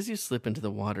 Just as you slip into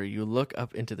the water, you look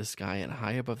up into the sky, and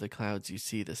high above the clouds, you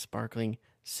see the sparkling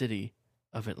city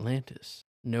of Atlantis.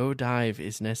 No dive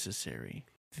is necessary.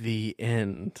 The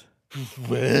end.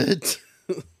 What?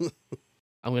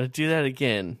 I'm going to do that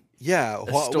again. Yeah.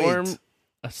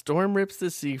 A storm rips the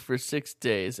sea for 6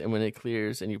 days, and when it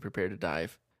clears and you prepare to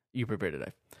dive.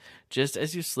 Just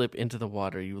as you slip into the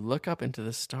water, you look up into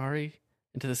the sky.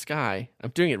 I'm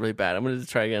doing it really bad. I'm going to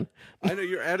try again. I know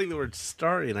you're adding the word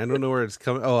starry, and I don't know where it's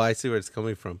coming. Oh, I see where it's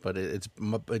coming from, but it's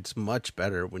much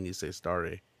better when you say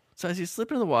starry. So as you slip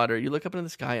into the water, you look up into the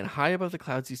sky, and high above the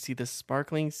clouds, you see the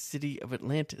sparkling city of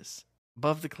Atlantis.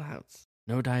 Above the clouds.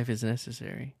 No dive is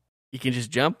necessary. You can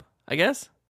just jump, I guess.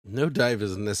 No dive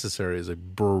is necessary is a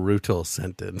brutal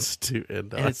sentence to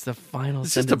end on. And it's the final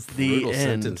It's sentence. just a brutal the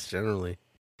end. sentence generally.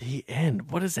 The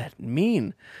end. What does that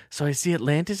mean? So I see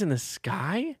Atlantis in the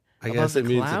sky? I Above guess the it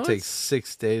means clouds? it takes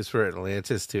 6 days for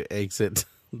Atlantis to exit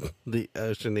the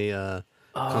oceany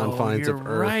confines you're of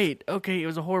Earth. right. Okay, it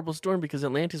was a horrible storm because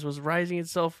Atlantis was rising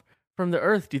itself from the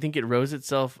Earth. Do you think it rose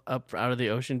itself up out of the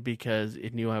ocean because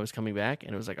it knew I was coming back?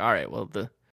 And it was like, all right, well, the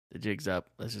jig's up.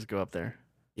 Let's just go up there.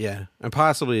 Yeah, and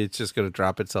possibly it's just going to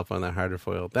drop itself on that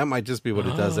hydrofoil. That might just be what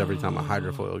it does every time a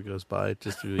hydrofoil goes by,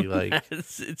 just to be like,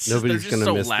 it's nobody's going to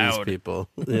so miss loud. these people.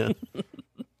 Yeah.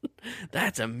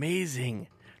 That's amazing.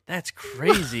 That's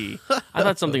crazy. I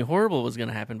thought something horrible was going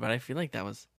to happen, but I feel like that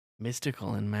was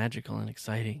mystical and magical and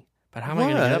exciting. But how am I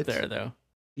going to get up What? there, though?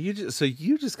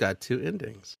 you just got 2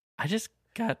 endings. I just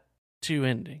got 2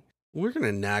 endings. We're going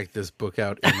to knock this book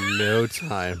out in no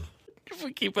time. If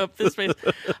we keep up this pace,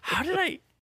 how did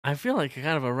I feel like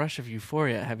kind of a rush of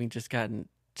euphoria having just gotten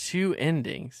 2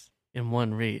 endings in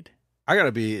one read. I got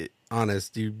to be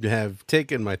honest. You have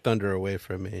taken my thunder away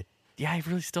from me. Yeah, I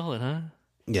really stole it, huh?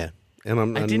 Yeah. And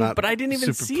I'm I didn't, not but I didn't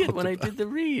even super see it pumped when I about did the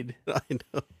read. it. I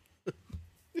know.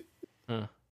 Huh.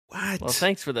 What? Well,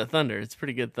 thanks for the thunder. It's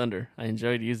pretty good thunder. I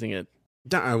enjoyed using it.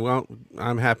 Well,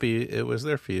 I'm happy it was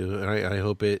there for you. And I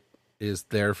hope it is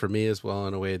there for me as well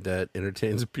in a way that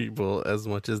entertains people as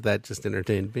much as that just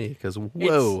entertained me. Because,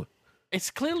 whoa. It's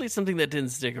clearly something that didn't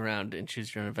stick around in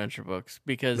Choose Your Own Adventure books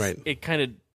because Right. it kind of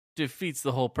defeats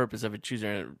the whole purpose of a Choose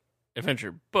Your Own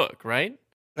Adventure book, right?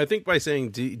 I think by saying,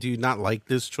 do you not like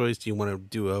this choice? Do you want to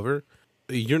do over?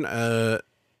 You're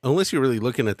unless you're really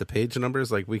looking at the page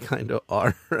numbers like we kind of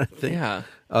are, I think. Yeah.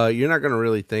 You're not going to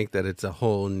really think that it's a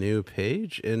whole new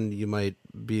page, and you might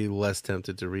be less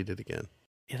tempted to read it again.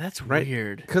 Yeah, that's Right.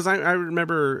 weird. Because I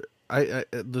remember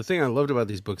the thing I loved about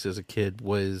these books as a kid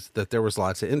was that there was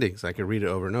lots of endings. I could read it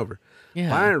over and over. Yeah.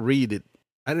 But I didn't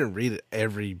read it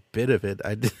every bit of it.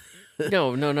 I did.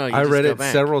 No. You I just read go it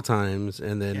back. several times,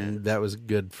 and then Yeah. that was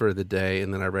good for the day.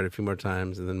 And then I read it a few more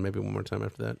times, and then maybe one more time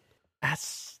after that.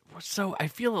 That's so. I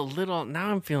feel a little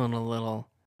now. I feel a little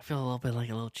bit like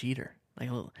a little cheater. Like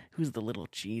a little. Who's the little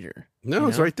cheater? No, You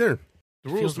it's know? right there. The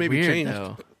It rules feels may be weird, changed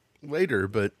though. later,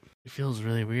 but It feels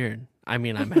really weird. I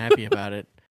mean, I'm happy about it,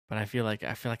 but I feel like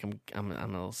I'm a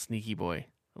little sneaky boy,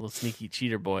 a little sneaky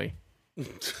cheater boy.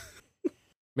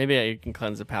 Maybe you can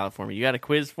cleanse the palate for me. You got a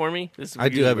quiz for me? This is I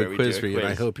do usually have where a we quiz do for you, and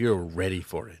I hope you're ready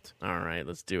for it. All right,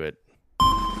 let's do it.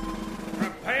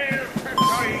 Prepare to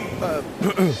die.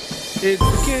 It's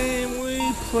the game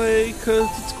we play because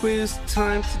it's quiz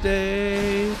time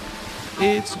today.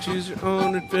 It's choose your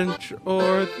own adventure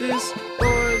or this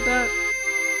or that.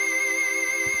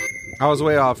 I was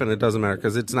way off, and it doesn't matter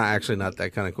because it's not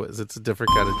that kind of quiz. It's a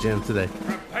different kind of jam today.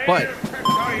 But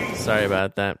Sorry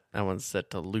about that. That one's set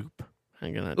to loop.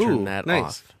 I'm gonna turn ooh, that nice.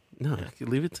 off. No, you can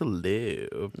leave it to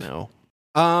live. No.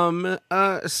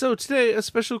 So today a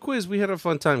special quiz. We had a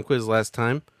fun time quiz last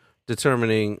time,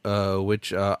 determining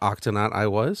which Octonaut I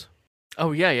was.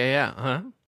 Oh yeah.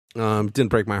 Huh? Didn't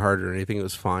break my heart or anything. It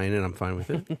was fine, and I'm fine with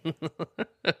it.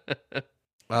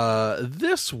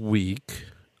 This week,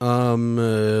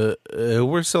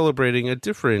 we're celebrating a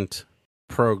different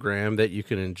program that you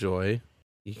can enjoy.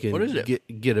 You can What is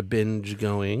it? get a binge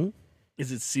going.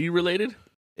 Is it C related?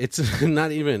 It's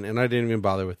not even, and I didn't even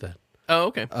bother with that. Oh,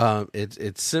 okay.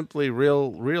 It's simply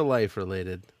real life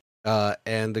related.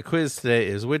 And the quiz today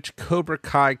is, which Cobra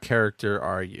Kai character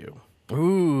are you?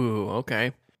 Ooh,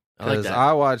 okay. I like Because that.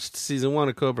 I watched season 1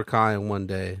 of Cobra Kai in one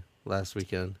day last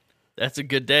weekend. That's a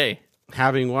good day.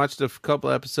 Having watched a couple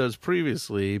episodes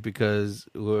previously, because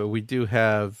we do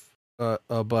have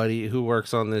a buddy who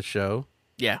works on this show,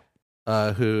 Yeah.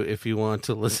 who, if you want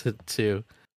to listen to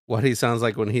what he sounds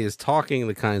like when he is talking,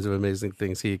 the kinds of amazing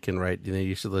things he can write,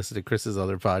 you should listen to Chris's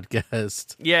other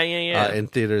podcast. Yeah. In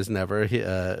Theaters Never.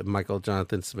 Michael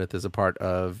Jonathan Smith is a part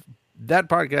of that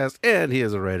podcast, and he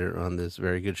is a writer on this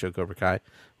very good show, Cobra Kai,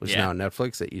 which is now on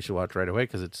Netflix, that you should watch right away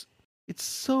because it's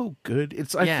so good.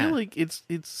 I feel like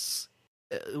it's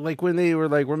like when they were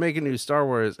like, we're making new Star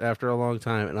Wars after a long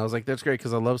time, and I was like, that's great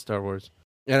because I love Star Wars.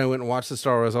 And I went and watched the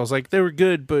Star Wars. I was like, they were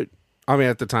good, but I mean,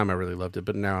 at the time I really loved it,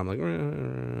 but now I'm like,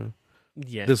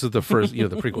 Yeah. this is the first, the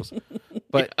prequels.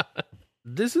 But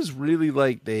this is really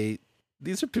like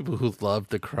these are people who love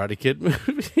the Karate Kid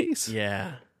movies.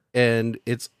 Yeah. And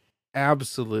it's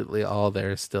absolutely all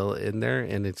there still in there,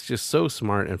 and it's just so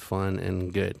smart and fun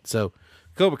and good. So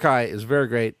Cobra Kai is very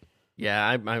great. Yeah,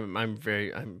 I'm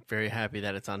very happy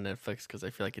that it's on Netflix because I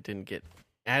feel like it didn't get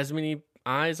as many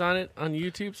eyes on it on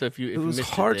YouTube. So if it was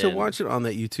hard to watch it on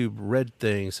that YouTube red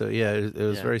thing. So yeah, it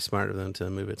was very smart of them to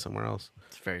move it somewhere else.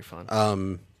 It's very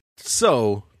fun.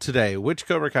 So today, which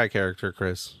Cobra Kai character,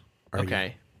 Chris?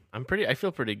 Okay, I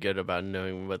feel pretty good about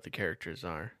knowing what the characters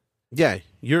are. Yeah,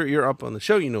 you're up on the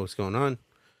show. You know what's going on.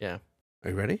 Yeah. Are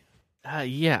you ready?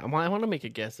 Yeah. Well, I want to make a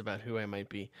guess about who I might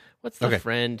be. What's the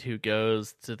friend who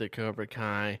goes to the Cobra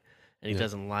Kai and he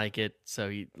doesn't like it, so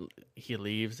he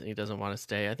leaves and he doesn't want to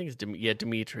stay? I think it's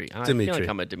Dimitri. I feel like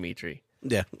I'm a Dimitri.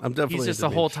 Yeah, I'm definitely. He's just the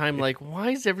whole time like,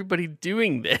 why is everybody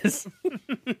doing this?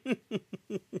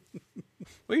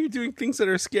 Why are you doing things that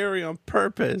are scary on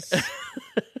purpose?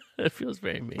 It feels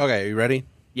very mean. Okay, are you ready?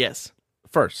 Yes.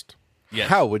 First, yes.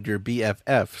 How would your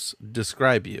BFFs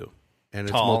describe you? And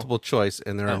it's multiple choice,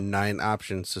 and there are 9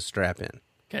 options to strap in.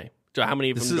 Okay. So how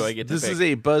many of them do I get to pick? This is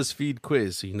a BuzzFeed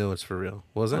quiz, so you know it's for real.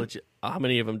 Was it? How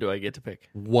many of them do I get to pick?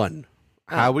 1.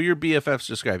 How will your BFFs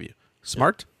describe you?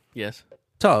 Smart? Yes.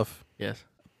 Tough? Yes.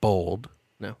 Bold?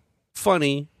 No.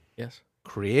 Funny? Yes.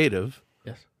 Creative?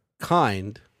 Yes.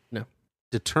 Kind? No.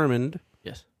 Determined?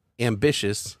 Yes.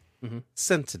 Ambitious?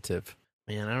 Sensitive?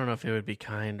 Man, I don't know if it would be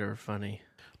kind or funny.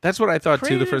 That's what I thought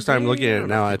too the first time looking at it.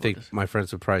 Now I think my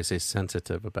friends would probably say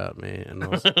sensitive about me. And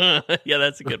yeah,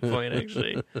 that's a good point,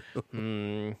 actually.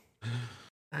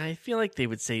 I feel like they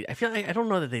would say, I don't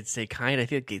know that they'd say kind. I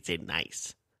feel like they'd say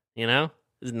nice. You know?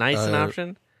 Is nice an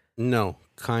option? No,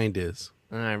 kind is.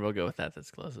 All right, we'll go with that. That's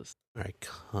closest. All right,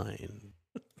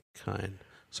 kind.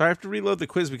 So I have to reload the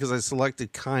quiz because I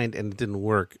selected kind and it didn't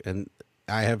work. And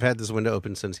I have had this window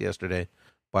open since yesterday.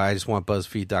 But I just want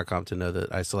BuzzFeed.com to know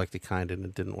that I selected kind and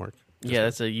it didn't work.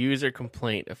 That's a user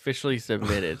complaint officially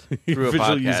submitted through a Official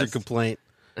podcast. user complaint.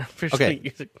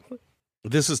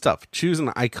 This is tough. Choose an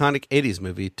iconic 80s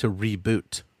movie to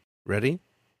reboot. Ready?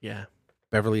 Yeah.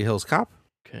 Beverly Hills Cop.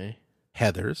 Okay.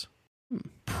 Heathers.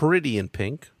 Pretty in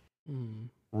Pink.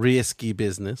 Risky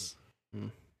Business.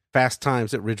 Fast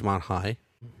Times at Ridgemont High.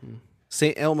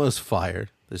 St. Elmo's Fire.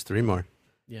 There's 3 more.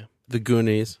 Yeah. The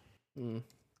Goonies.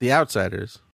 The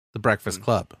Outsiders, The Breakfast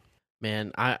Club.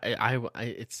 Man,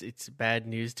 it's bad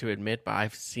news to admit, but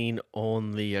I've seen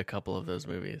only a couple of those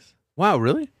movies. Wow,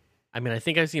 really? I mean, I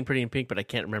think I've seen Pretty in Pink, but I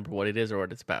can't remember what it is or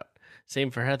what it's about.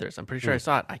 Same for Heathers. I'm pretty sure I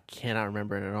saw it. I cannot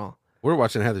remember it at all. We're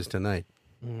watching Heathers tonight.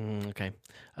 Okay.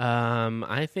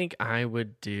 I think I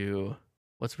would do...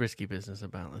 What's Risky Business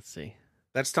about? Let's see.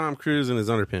 That's Tom Cruise in his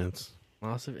underpants.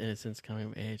 Loss of innocence, coming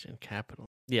of age, and capital.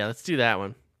 Yeah, let's do that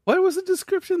one. What was the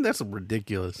description? That's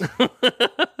ridiculous.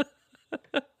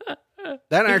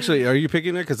 That actually, are you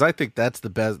picking it? Because I think that's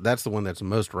the best. That's the one that's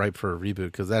most ripe for a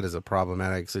reboot because that is a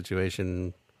problematic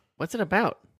situation. What's it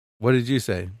about? What did you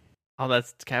say? Oh,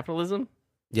 that's capitalism?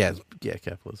 Yeah,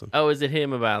 capitalism. Oh, is it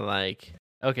him about like...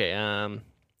 Okay,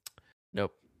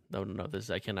 nope. No.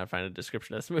 I cannot find a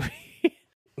description of this movie.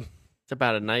 It's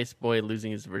about a nice boy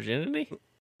losing his virginity?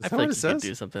 I feel like you could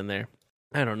do something there.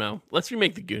 I don't know. Let's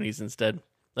remake the Goonies instead.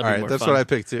 All right, that's what I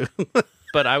picked too.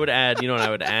 But I would add, you know what I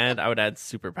would add? I would add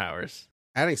superpowers.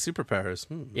 Adding superpowers.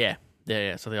 Yeah.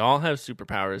 So they all have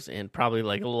superpowers and probably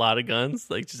like a lot of guns.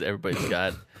 Like just everybody's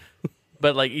got.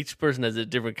 But like each person has a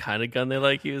different kind of gun they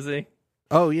like using.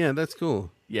 Oh, yeah, that's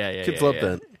cool. Yeah. Kids love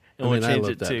that. And we'll change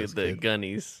it to the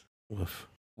gunnies. Woof.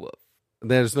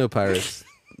 There's no pirates.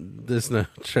 There's no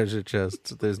treasure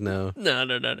chests. There's no... No.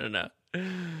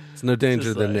 There's no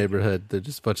danger to their neighborhood. They're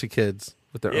just a bunch of kids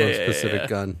with their own specific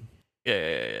gun.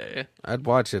 Yeah. I'd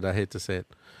watch it. I hate to say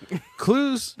it.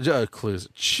 Clues.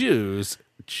 Choose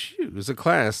a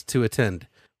class to attend.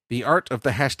 The art of the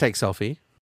hashtag selfie.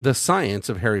 The science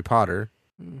of Harry Potter.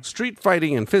 Street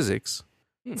fighting and physics.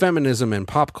 Feminism and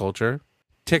pop culture.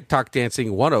 TikTok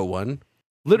dancing 101.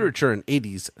 Literature and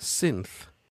 80s synth.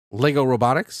 Lego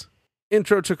robotics.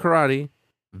 Intro to karate.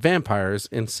 Vampires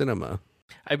in cinema.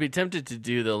 I'd be tempted to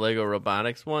do the Lego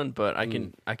robotics one, but I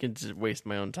can just waste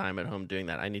my own time at home doing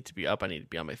that. I need to be up. I need to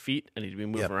be on my feet. I need to be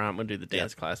moving around. I'm gonna do the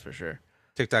dance class for sure.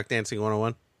 TikTok dancing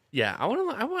 101. Yeah,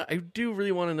 I do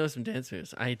really want to know some dance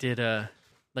moves. I did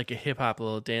like a hip hop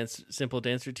little simple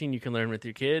dance routine you can learn with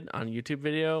your kid on YouTube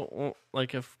video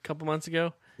like a couple months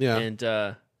ago. Yeah,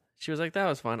 and she was like, "That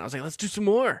was fun." I was like, "Let's do some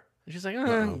more." And she's like,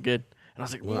 I'm good." And I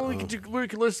was like, "Well, we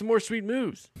can learn some more sweet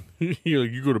moves." You're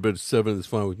like, "You go to bed at 7. It's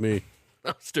fine with me."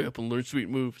 I'll stay up and learn sweet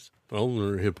moves. I'll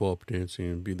learn hip-hop dancing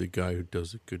and be the guy who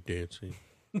does the good dancing.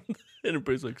 And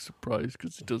everybody's like surprised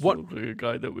because he doesn't look like a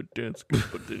guy that would dance good,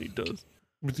 but then he does.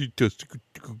 But he does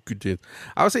good dance.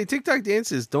 I would say TikTok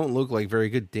dances don't look like very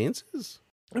good dances.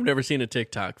 I've never seen a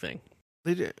TikTok thing.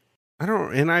 I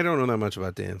don't know that much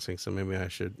about dancing, so maybe I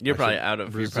should. You're probably out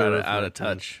of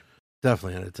touch.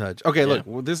 Definitely out of touch. Okay,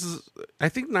 look, this is I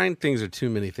think 9 things are too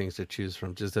many things to choose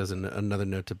from, just as another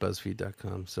note to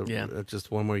BuzzFeed.com. So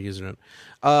just one more user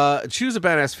note. Choose a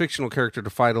badass fictional character to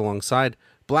fight alongside.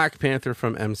 Black Panther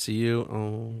from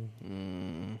MCU.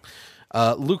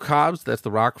 Luke Hobbs, that's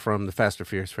The Rock from the Fast and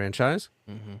Furious franchise.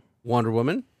 Mm-hmm. Wonder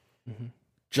Woman. Mm-hmm.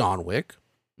 John Wick.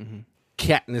 Mm-hmm.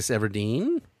 Katniss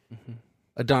Everdeen. Mm-hmm.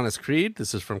 Adonis Creed.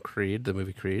 This is from Creed, the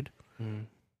movie Creed. Mm-hmm.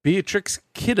 Beatrix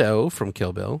Kiddo from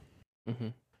Kill Bill. Mm-hmm.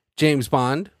 James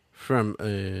Bond from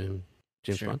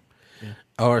James Bond. Yeah.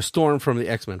 Or Storm from the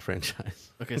X-Men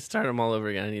franchise. Okay, start them all over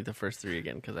again. I need the first 3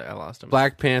 again because I lost them.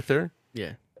 Black Panther.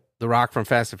 Yeah. The Rock from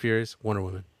Fast and Furious. Wonder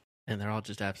Woman. And they're all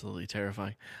just absolutely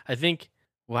terrifying. I think,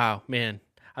 wow, man.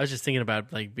 I was just thinking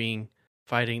about like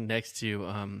fighting next to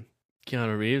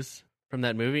Keanu Reeves from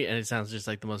that movie, and it sounds just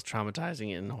like the most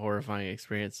traumatizing and horrifying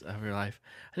experience of your life.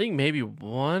 I think maybe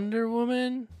Wonder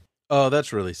Woman. Oh,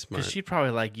 that's really smart. Because she'd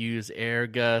probably like use air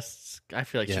gusts. I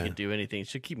feel like she could do anything.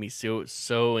 She'd keep me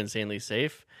so insanely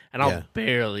safe, and I'll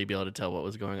barely be able to tell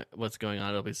what's going on.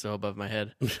 It'll be so above my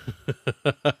head.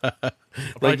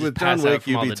 Like with John Wick,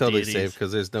 you'd be totally safe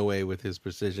because there's no way with his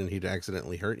precision he'd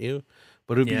accidentally hurt you.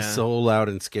 But it would be so loud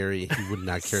and scary, he would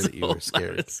not care that you were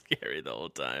scared. It's scary the whole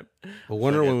time. But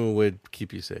Wonder Woman would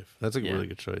keep you safe. That's a really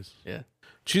good choice. Yeah.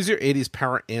 Choose your 80s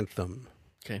power anthem.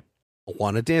 Okay.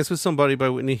 Wanna Dance with Somebody by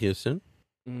Whitney Houston.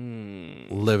 Mm.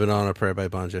 Living on a Prayer by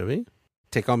Bon Jovi.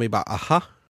 Take on Me by Aha.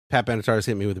 Pat Benatar's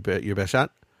Hit Me with Your Best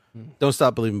Shot. Don't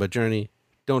Stop Believing by Journey.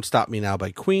 Don't Stop Me Now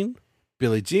by Queen.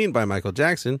 Billie Jean by Michael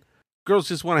Jackson. Girls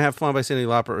Just Want to Have Fun by Cyndi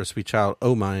Lauper, or Sweet Child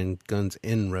O' Mine, Guns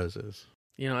N' Roses.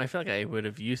 You know, I feel like I would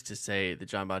have used to say the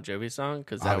John Bon Jovi song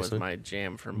because that was my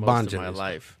jam for most Bon of my Jovi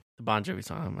life. The Bon Jovi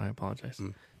song. I apologize.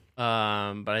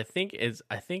 But I think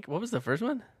what was the first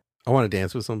one? I Want to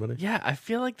Dance with Somebody. Yeah, I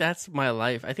feel like that's my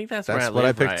life. I think that's where I what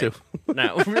live. I picked too.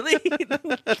 No, really?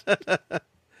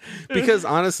 Because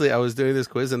honestly, I was doing this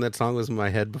quiz and that song was in my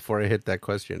head before I hit that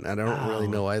question. I don't really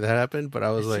know why that happened, but I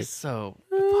was it's just so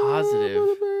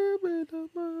positive.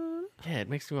 Yeah, it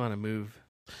makes me want to move.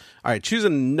 All right, choose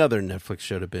another Netflix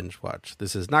show to binge watch.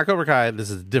 This is not Cobra Kai.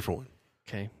 This is a different one.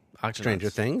 Okay.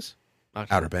 Stranger Things.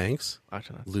 Outer Banks.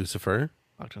 Lucifer.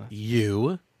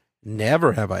 You.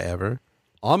 Never Have I Ever.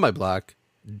 On My Block.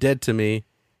 Dead to Me.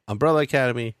 Umbrella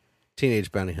Academy.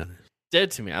 Teenage Bounty Hunters.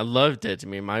 Dead to Me. I love Dead to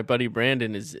Me. My buddy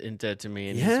Brandon is in Dead to Me,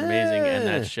 and he's amazing. And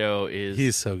that show is...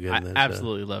 He's so good in that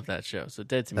absolutely love that show. So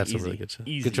Dead to Me, That's easy. a really good show.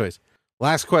 Easy. Good choice.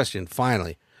 Last question,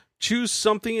 finally. Choose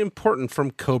something important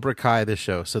from Cobra Kai, the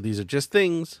show. So these are just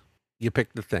things. You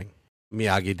pick the thing.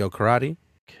 Miyagi-Do Karate.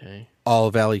 Okay.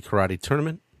 All Valley Karate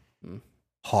Tournament.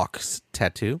 Hawk's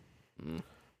Tattoo.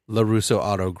 LaRusso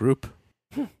Auto Group.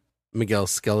 Miguel's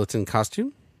Skeleton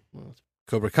Costume.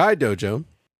 Cobra Kai Dojo.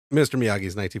 Mr.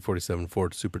 Miyagi's 1947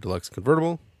 Ford Super Deluxe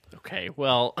Convertible. Okay,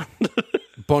 well...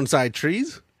 Bonsai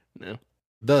Trees. No.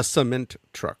 The Cement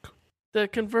Truck. The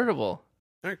convertible.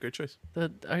 All right, great choice.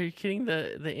 Are you kidding?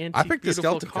 The antique I picked the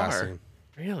beautiful skeleton car. costume.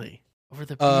 Really? Over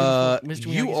the beautiful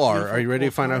Mr. You Miyagi's are. beautiful Are you ready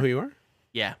to find car? out who you are?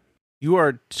 Yeah. You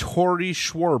are Tori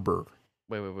Schwarber.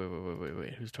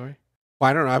 Wait. Who's Tori? Well,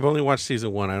 I don't know. I've only watched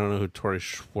season 1. I don't know who Tori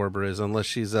Schwarber is, unless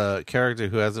she's a character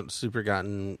who hasn't super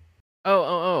gotten.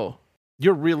 Oh.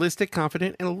 You're realistic,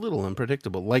 confident, and a little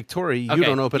unpredictable. Like Tori, you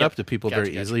don't open up to people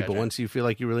very easily, but once you feel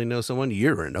like you really know someone,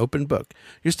 you're an open book.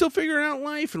 You're still figuring out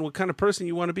life and what kind of person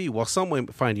you want to be. While some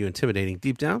might find you intimidating,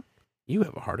 deep down, you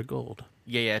have a heart of gold.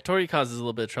 Yeah. Tori causes a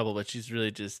little bit of trouble, but she's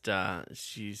really just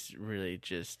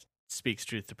speaks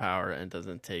truth to power and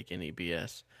doesn't take any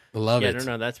BS. Love it. I don't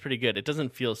know. That's pretty good. It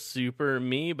doesn't feel super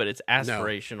me, but it's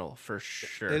aspirational for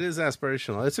sure. It is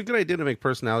aspirational. It's a good idea to make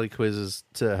personality quizzes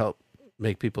to help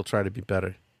make people try to be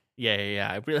better. Yeah.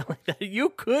 I really like that. You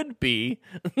could be.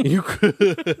 You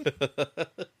could.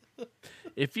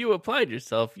 If you applied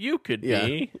yourself, you could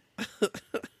be.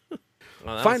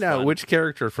 Well, find out which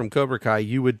character from Cobra Kai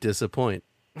you would disappoint.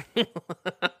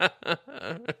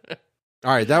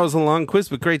 All right, that was a long quiz,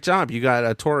 but great job. You got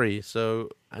a Tori, so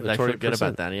I feel good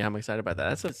about that. Yeah, I'm excited about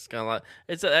that. It's got a lot.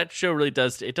 That show really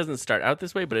does. It doesn't start out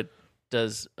this way, but it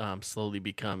does slowly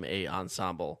become a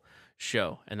ensemble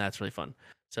show, and that's really fun.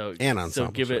 So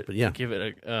give it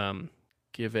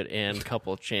a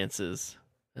couple chances,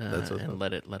 and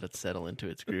let it settle into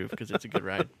its groove because it's a good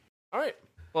ride. All right,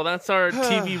 well that's our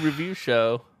TV review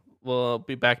show. We'll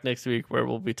be back next week where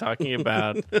we'll be talking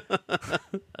about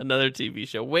another TV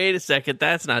show. Wait a second,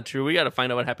 that's not true. We got to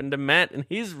find out what happened to Matt and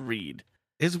his read.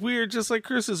 It's weird, just like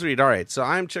Chris's read. All right, so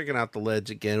I'm checking out the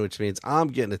ledge again, which means I'm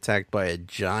getting attacked by a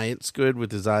giant squid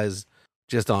with his eyes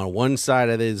just on one side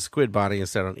of his squid body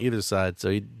instead on either side, so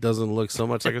he doesn't look so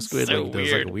much like a squid. So like he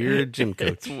does like a weird gym coach.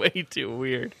 It's way too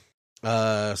weird.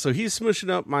 So he's smushing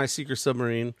up my Seeker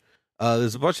submarine.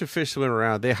 There's a bunch of fish swimming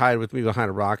around. They hide with me behind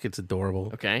a rock. It's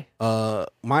adorable. Okay.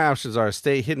 My options are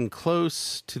stay hidden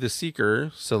close to the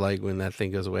Seeker, so like when that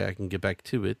thing goes away, I can get back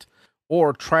to it,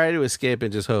 or try to escape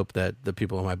and just hope that the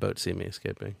people on my boat see me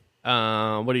escaping. What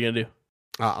are you gonna do?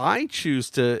 I choose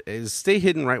to stay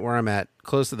hidden right where I'm at,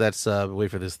 close to that sub.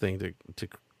 Wait for this thing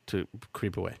to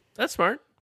creep away. That's smart.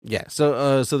 Yeah.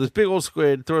 So this big old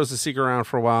squid throws the Seeker around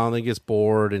for a while, and then gets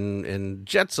bored and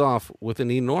jets off with an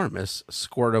enormous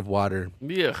squirt of water.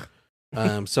 Yeah.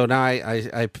 So now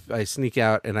I sneak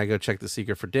out and I go check the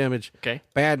Seeker for damage. Okay.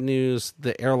 Bad news: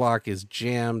 the airlock is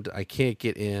jammed. I can't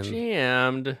get in.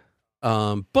 Jammed.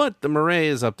 But the Marais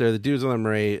is up there. The dudes on the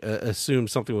Marais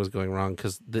assumed something was going wrong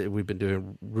because we've been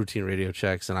doing routine radio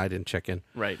checks and I didn't check in.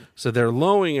 Right. So they're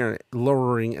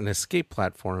lowering an escape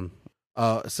platform.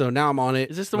 So now I'm on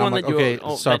it. Is this the and one I'm that like, you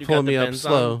okay, start that you pulling got the me up bends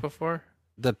slow. on before?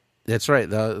 That's right.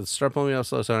 Start pulling me up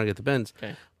slow so I don't get the bends.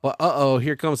 Okay. Well,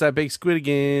 here comes that big squid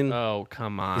again. Oh,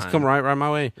 come on. He's coming right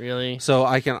my way. Really? So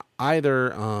I can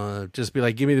either just be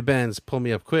like, give me the bends, pull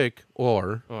me up quick,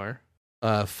 or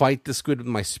fight the squid with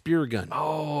my spear gun.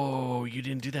 Oh, you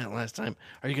didn't do that last time.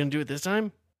 Are you going to do it this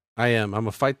time? I am. I'm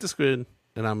going to fight the squid,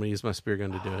 and I'm going to use my spear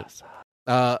gun to do it.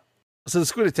 So the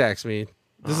squid attacks me.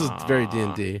 This is very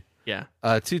D&D. Yeah.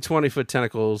 2 20-foot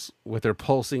tentacles with their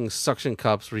pulsing suction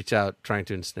cups reach out, trying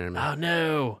to ensnare me. Oh,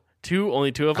 no.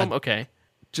 Only two of them? Okay.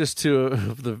 Just 2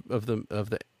 of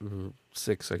the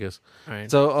 6, I guess. All right.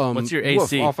 So what's your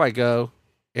AC? Off I go,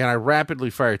 and I rapidly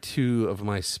fire 2 of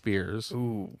my spears.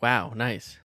 Ooh, wow,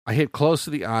 nice. I hit close to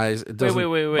the eyes. It doesn't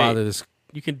wait. bother this.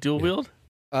 You can dual wield?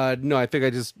 No, I think I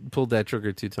just pulled that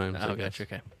trigger 2 times. Oh, gotcha,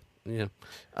 okay. Yeah.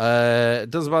 It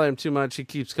doesn't bother him too much. He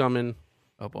keeps coming.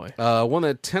 Oh, boy. One of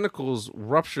the tentacles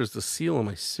ruptures the seal on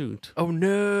my suit. Oh,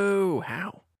 no.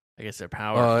 How? I guess they're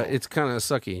powerful. It's kind of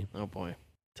sucky. Oh, boy.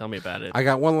 Tell me about it. I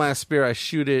got one last spear. I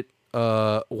shoot it.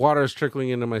 Water's trickling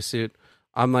into my suit.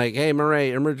 I'm like, hey,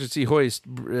 Marais, emergency hoist.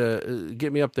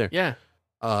 Get me up there. Yeah.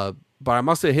 But I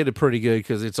must have hit it pretty good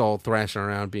because it's all thrashing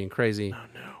around being crazy. Oh,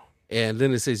 no. And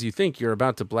then it says, you think you're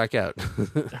about to black out.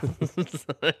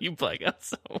 You black out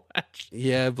so much.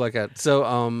 Yeah, black out. So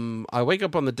I wake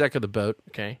up on the deck of the boat.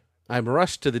 Okay. I'm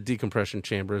rushed to the decompression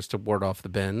chambers to ward off the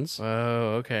bends.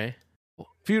 Oh, okay. A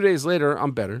few days later,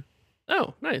 I'm better.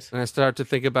 Oh, nice. And I start to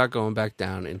think about going back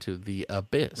down into the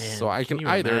abyss. Man, so I can you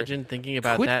either imagine thinking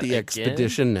about quit that the again?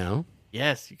 expedition now.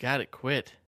 Yes, you got it.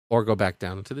 Quit. Or go back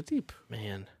down into the deep.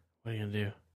 Man, what are you going to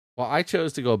do? Well, I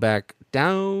chose to go back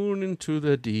down into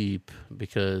the deep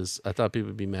because I thought people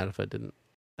would be mad if I didn't.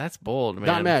 That's bold,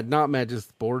 man. Not mad,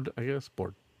 just bored, I guess.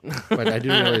 Bored. But I do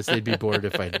realize they'd be bored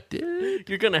if I did.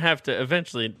 You're going to have to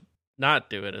eventually not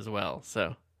do it as well,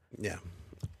 so. Yeah.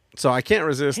 So I can't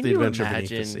resist Can the you adventure beneath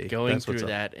the imagine sea. going That's what's through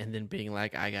up. that and then being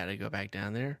like, I got to go back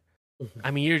down there?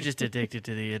 I mean, you're just addicted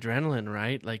to the adrenaline,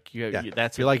 right? Like,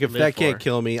 that's You're what like, you if live that can't for.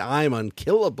 kill me, I'm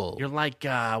unkillable. You're like,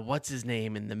 what's his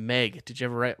name in The Meg? Did you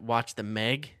ever watch The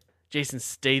Meg? Jason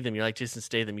Statham. You're like Jason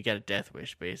Statham. You got a death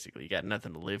wish, basically. You got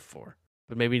nothing to live for.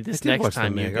 But maybe I this did next watch The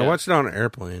time Meg. you I watched it on an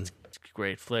airplane.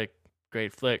 Great flick.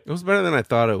 Great flick. It was better than I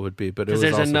thought it would be, but it was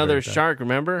Because there's also another very bad. shark,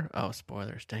 remember? Oh,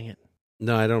 spoilers. Dang it.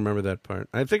 No, I don't remember that part.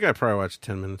 I think I probably watched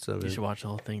 10 minutes of You it. should watch the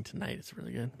whole thing tonight. It's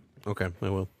really good. Okay, I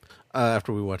will.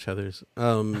 After we watch Heather's.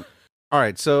 All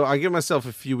right, so I give myself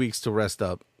a few weeks to rest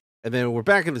up. And then we're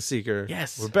back in the Seeker.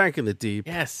 Yes. We're back in the deep.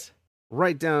 Yes.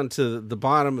 Right down to the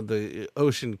bottom of the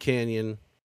ocean canyon.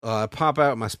 I pop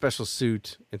out my special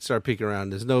suit and start peeking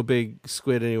around. There's no big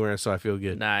squid anywhere, so I feel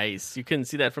good. Nice. You couldn't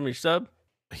see that from your sub?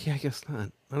 Yeah, I guess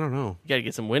not. I don't know. You got to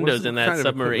get some windows in that kind of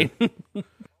submarine.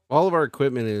 All of our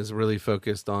equipment is really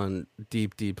focused on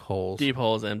deep holes. Deep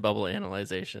holes and bubble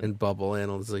analyzation. And bubble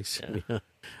analyzation.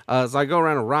 Yeah. So I go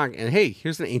around a rock, and hey,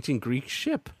 here's an ancient Greek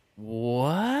ship.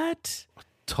 What?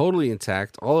 Totally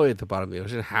intact, all the way at the bottom of the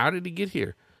ocean. How did it get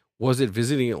here? Was it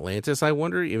visiting Atlantis, I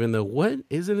wonder? Even though, what?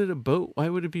 Isn't it a boat? Why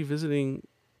would it be visiting?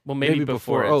 Well, maybe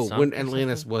before. Oh, sunk when or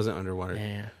Atlantis something? wasn't underwater.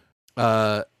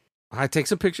 Yeah. I take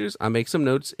some pictures. I make some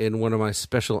notes in one of my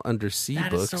special undersea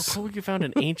That books. is so cool. You found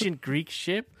an ancient Greek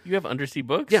ship. You have undersea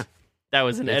books? Yeah. That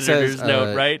was an It editor's says,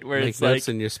 note, right? Where make it's notes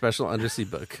like in your special undersea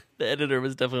book. the editor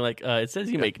was definitely like, it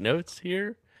says you make notes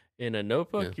here in a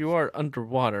notebook. Yeah. You are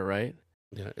underwater, right?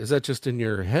 Yeah, is that just in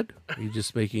your head? Are you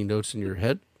just making notes in your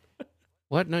head?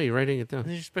 What? No, you're writing it This down.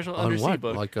 is your special On undersea what?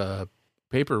 book. Like a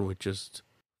paper would just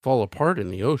fall apart in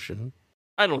the ocean.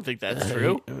 I don't think that's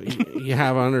true. You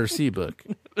have an undersea book.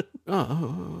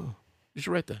 Oh, you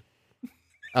should write that.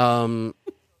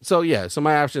 So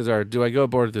my options are: do I go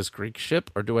aboard this Greek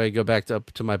ship, or do I go back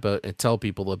up to my boat and tell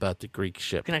people about the Greek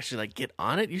ship? You can actually like get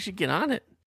on it. You should get on it.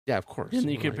 Yeah, of course.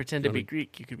 And you could pretend to be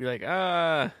Greek. You could be like,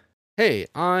 hey,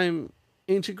 I'm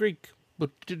ancient Greek.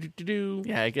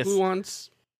 Yeah, I guess. Who wants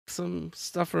some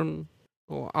stuff from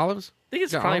olives? I think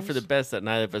it's probably for the best that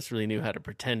neither of us really knew how to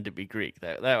pretend to be Greek.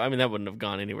 That wouldn't have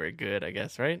gone anywhere good, I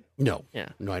guess, right? No. Yeah.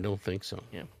 No, I don't think so.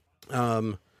 Yeah.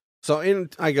 So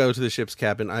I go to the ship's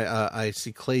cabin. I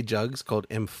see clay jugs called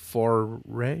amphora.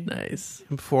 Nice.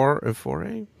 Amphora.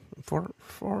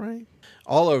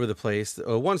 All over the place.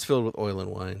 One's filled with oil and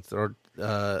wine.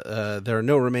 There are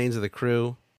no remains of the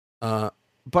crew.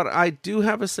 But I do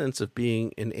have a sense of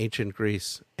being in ancient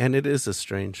Greece, and it is a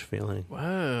strange feeling.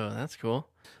 Whoa, that's cool.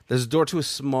 There's a door to a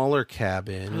smaller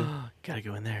cabin. Gotta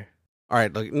go in there. All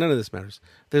right, look, none of this matters.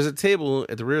 There's a table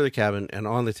at the rear of the cabin, and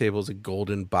on the table is a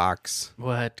golden box.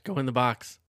 What? Go in the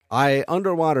box. I,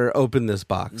 underwater, open this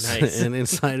box, Nice. and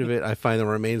inside of it, I find the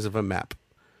remains of a map.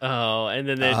 Oh, and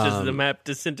then the map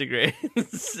disintegrates.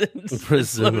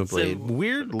 Presumably.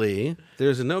 Weirdly,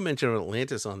 there's no mention of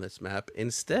Atlantis on this map.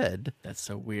 Instead, that's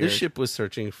so weird. This ship was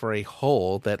searching for a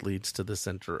hole that leads to the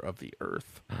center of the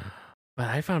Earth. But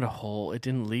I found a hole. It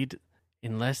didn't lead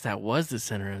unless that was the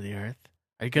center of the Earth.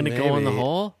 Are you going to go in the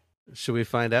hole? Should we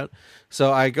find out?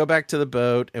 So I go back to the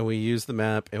boat, and we use the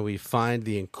map, and we find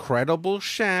the incredible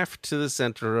shaft to the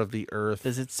center of the Earth.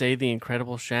 Does it say the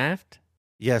incredible shaft?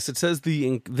 Yes, it says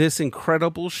this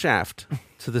incredible shaft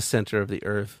to the center of the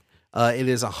Earth. It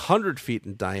is 100 feet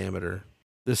in diameter.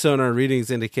 The sonar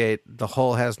readings indicate the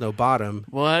hole has no bottom.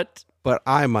 What? But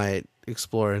I might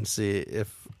explore and see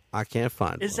if I can't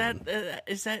find is one.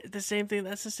 Is that the same thing?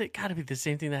 Got to be the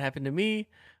same thing that happened to me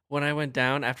when I went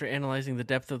down after analyzing the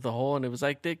depth of the hole, and it was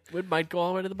like it might go all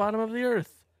the way to the bottom of the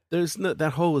Earth.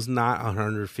 That hole was not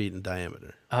 100 feet in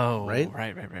diameter. Oh, right.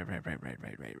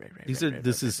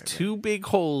 This is two big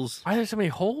holes. Why are there so many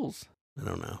holes? I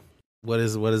don't know. What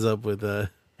is up with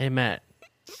Hey, Matt.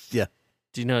 Yeah.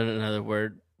 Do you know another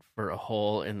word for a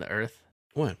hole in the earth?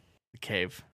 What? A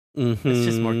cave. Mm-hmm. It's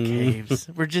just more caves.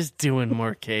 We're just doing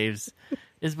more caves.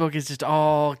 This book is just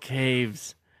all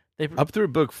caves. Up through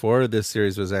book 4 of this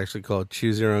series was actually called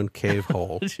Choose Your Own Cave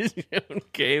Hole. Choose your own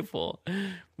cave hole.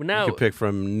 Now, you could pick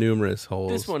from numerous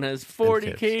holes. This one has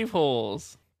 40 cave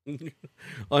holes.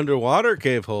 Underwater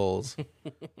cave holes.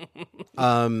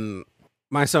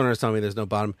 My sonar is telling me there's no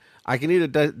bottom. I can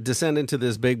either descend into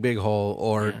this big hole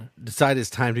or decide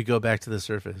it's time to go back to the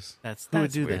surface. Who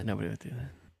would do weird. that? Nobody would do that.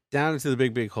 Down into the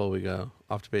big hole we go.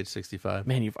 Off to page 65.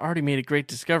 Man, you've already made a great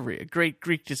discovery. A great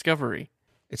Greek discovery.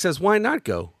 It says, why not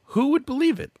go? Who would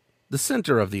believe it? The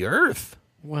center of the Earth.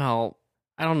 Well,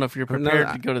 I don't know if you're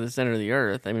prepared to go to the center of the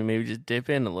Earth. I mean, maybe just dip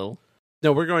in a little.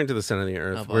 No, we're going to the center of the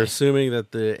Earth. Oh, we're assuming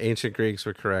that the ancient Greeks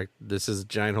were correct. This is a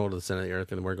giant hole to the center of the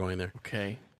Earth, and we're going there.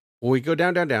 Okay. Well, we go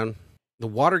down. The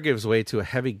water gives way to a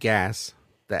heavy gas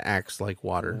that acts like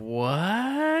water.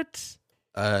 What?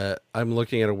 I'm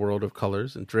looking at a world of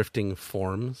colors and drifting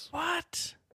forms.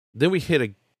 What? Then we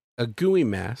hit a gooey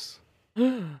mass,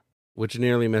 which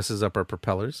nearly messes up our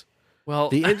propellers. Well,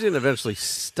 the engine eventually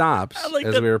stops like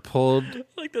as we are pulled. I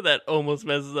like that almost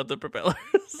messes up the propellers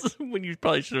when you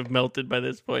probably should have melted by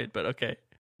this point, but okay.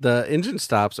 The engine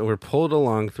stops and we're pulled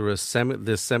along through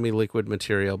this semi-liquid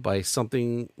material by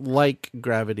something like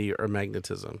gravity or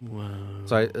magnetism. Whoa.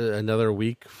 So another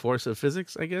weak force of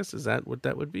physics, I guess? Is that what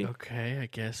that would be? Okay, I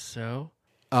guess so.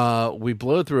 We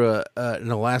blow through an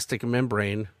elastic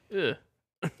membrane. Ugh.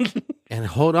 And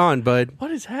hold on, bud.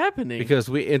 What is happening? Because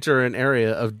we enter an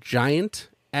area of giant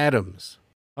atoms.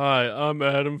 Hi, I'm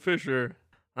Adam Fisher.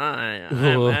 Hi,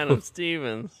 I'm Adam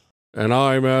Stevens. And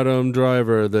I'm Adam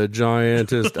Driver, the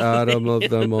giantest atom of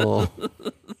them all.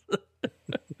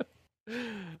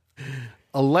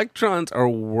 Electrons are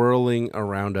whirling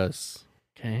around us.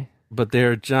 Okay. But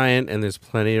they're giant and there's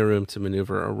plenty of room to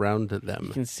maneuver around them.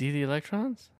 You can see the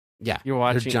electrons? Yeah. You're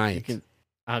watching. They're giant.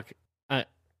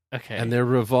 Okay. And they're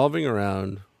revolving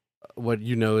around what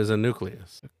you know is a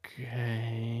nucleus.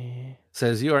 Okay.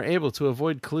 Says you are able to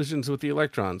avoid collisions with the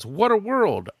electrons. What a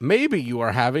world. Maybe you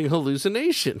are having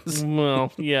hallucinations.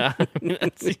 Well, yeah.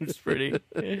 That seems pretty.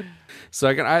 So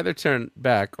I can either turn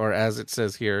back or, as it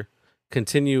says here,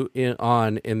 continue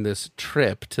on in this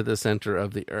trip to the center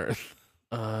of the Earth.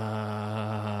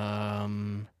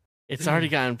 It's already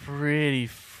gotten pretty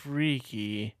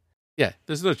freaky. Yeah,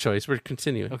 there's no choice. We're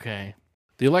continuing. Okay.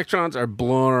 The electrons are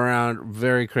blown around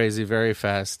very crazy, very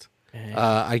fast. Okay.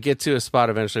 I get to a spot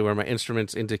eventually where my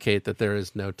instruments indicate that there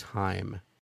is no time.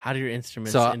 How do your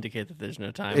instruments indicate that there's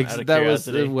no time? Out of that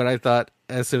curiosity? was what I thought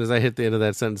as soon as I hit the end of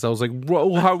that sentence. I was like,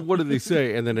 "Whoa, what did they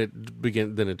say?" And then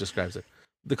then it describes it.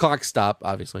 The clock stopped,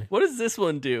 obviously. What does this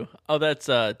one do? Oh, that's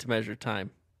to measure time.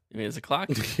 You mean it's a clock?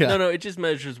 Yeah. No, it just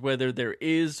measures whether there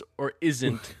is or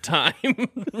isn't time.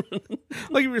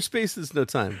 Like if your space is no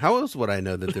time, how else would I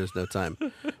know that there's no time?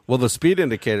 Well, the speed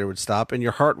indicator would stop and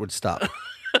your heart would stop.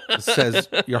 It says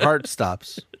your heart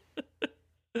stops.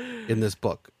 In this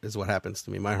book is what happens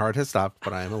to me. My heart has stopped,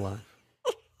 but I am alive.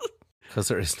 Because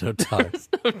there is no time. There's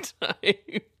no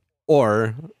time.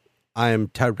 Or I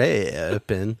am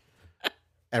tripping.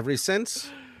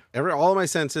 All of my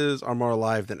senses are more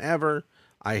alive than ever.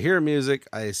 I hear music.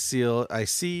 I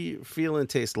see, feel, and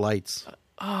taste lights.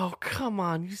 Oh, come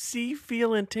on. You see,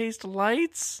 feel, and taste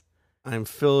lights? I'm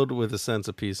filled with a sense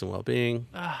of peace and well-being.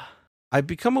 I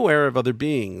become aware of other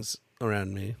beings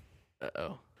around me.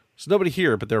 Uh-oh. There's nobody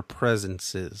here, but their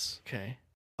presences. Okay.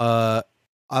 I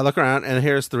look around, and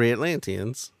here's 3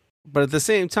 Atlanteans. But at the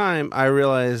same time, I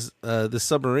realize the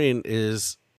submarine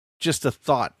is just a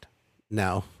thought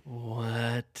now.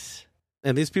 What?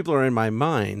 And these people are in my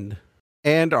mind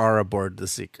and are aboard the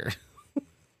Seeker.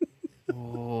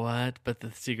 What? But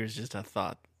the Seeker's just a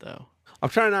thought, though. I'm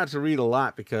trying not to read a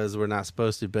lot because we're not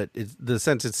supposed to, but the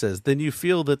sentence says, then you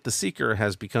feel that the Seeker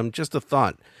has become just a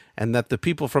thought and that the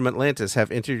people from Atlantis have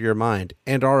entered your mind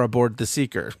and are aboard the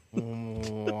Seeker.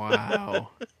 Wow.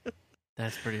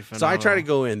 That's pretty phenomenal. So I try to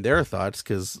go in their thoughts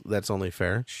because that's only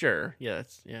fair. Sure. Yeah.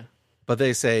 Yeah. But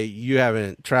they say you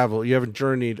haven't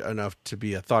journeyed enough to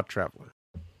be a thought traveler.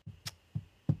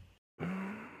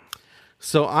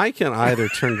 So I can either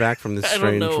turn back from this strange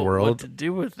I don't know world. what to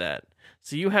do with that.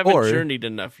 So you haven't journeyed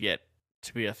enough yet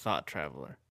to be a thought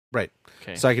traveler. Right.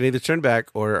 Okay. So I can either turn back,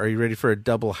 or are you ready for a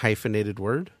double hyphenated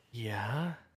word?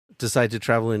 Yeah. Decide to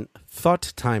travel in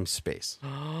thought time space.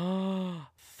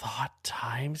 Thought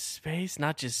time space?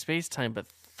 Not just space time, but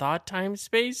thought time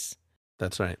space?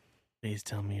 That's right. Please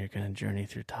tell me you're going to journey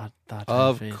through thought time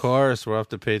Of space. course. We're up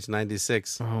to page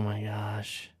 96. Oh my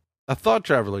gosh. A thought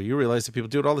traveler. You realize that people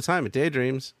do it all the time at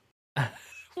daydreams.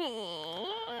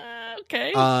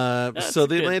 Okay. So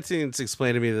the good. Atlanteans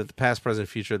explained to me that the past, present,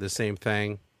 future are the same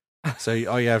thing. So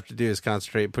all you have to do is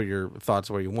concentrate, put your thoughts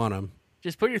where you want them.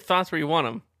 Just put your thoughts where you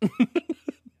want them.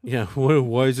 Yeah,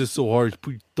 why is this so hard?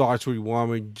 Put your thoughts where you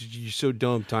want them. You're so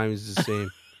dumb. Time is the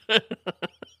same.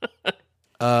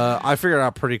 I figured it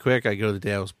out pretty quick. I go to the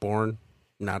day I was born.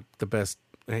 Not the best.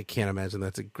 I can't imagine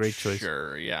that's a great choice.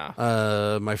 Sure,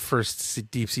 yeah. My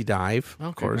first deep sea dive. Well,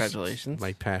 of course. congratulations.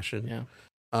 My passion.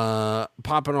 Yeah.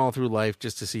 Popping all through life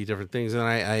just to see different things. And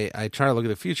I try to look at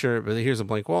the future, but here's a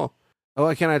blank wall. Oh,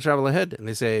 why can't I travel ahead? And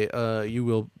they say, you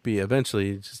will be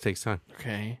eventually. It just takes time.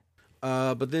 Okay.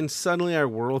 But then suddenly I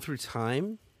whirl through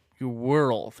time. You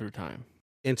whirl through time.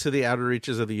 Into the outer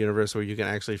reaches of the universe where you can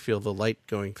actually feel the light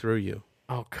going through you.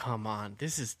 Oh, come on.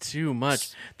 This is too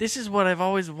much. This is what I've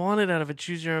always wanted out of a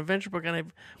Choose Your Own Adventure book,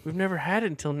 and we've never had it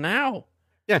until now.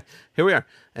 Yeah, here we are.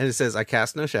 And it says, I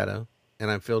cast no shadow,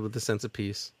 and I'm filled with a sense of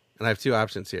peace. And I have 2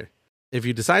 options here. If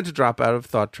you decide to drop out of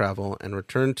thought travel and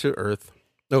return to Earth,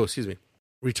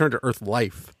 return to Earth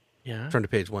life, Yeah. turn to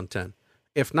page 110.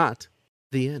 If not,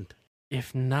 the end.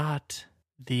 If not,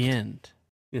 the end.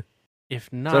 Yeah.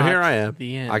 If not, So here I am.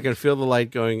 the end. I can feel the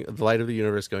light of the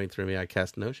universe going through me. I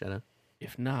cast no shadow.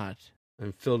 If not,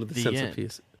 I'm filled with a The sense end. of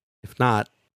peace. If not,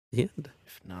 the end.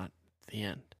 if not, the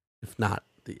end. If not,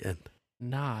 the end.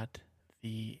 Not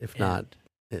the If end. not,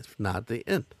 if not, the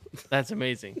end. That's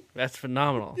amazing. That's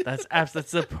phenomenal. That's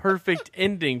that's the perfect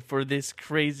ending for this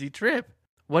crazy trip.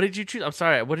 What did you choose? I'm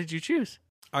sorry. What did you choose?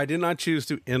 I did not choose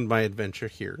to end my adventure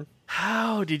here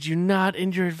How did you not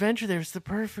end your adventure? There's the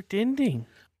perfect ending.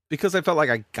 because I felt like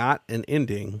I got an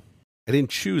ending. I didn't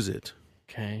choose it.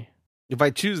 Okay. If I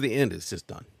choose the end, it's just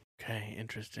done. Okay.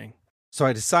 Interesting. So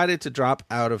I decided to drop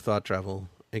out of thought travel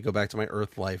and go back to my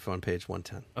Earth life on page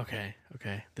 110. Okay.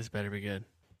 Okay. This better be good.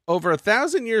 Over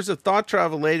 1,000 years of thought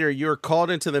travel later, you are called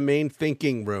into the main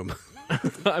thinking room.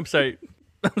 I'm sorry.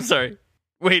 I'm sorry.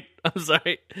 Wait. I'm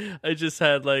sorry. I just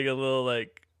had like a little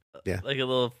Yeah. like a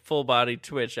little full body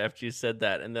twitch after you said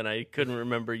that, and then I couldn't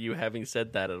remember you having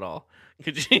said that at all.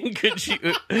 Could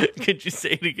you say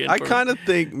it again? I for me? kind of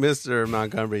think Mr.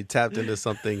 Montgomery tapped into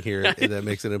something here that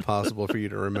makes it impossible for you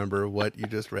to remember what you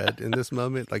just read in this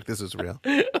moment. Like, this is real.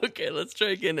 Okay, let's try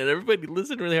again. And everybody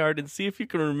listen really hard and see if you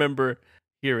can remember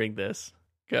hearing this.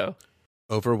 Go.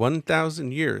 Over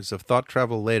 1,000 years of thought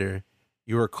travel later,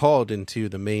 you are called into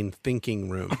the main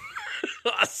thinking room.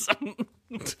 Awesome.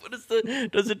 What is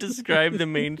does it describe the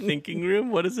main thinking room?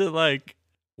 What is it like?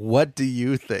 What do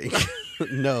you think?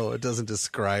 No, it doesn't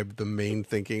describe the main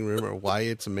thinking room or why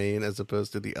it's main as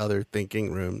opposed to the other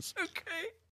thinking rooms.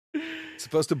 Okay. It's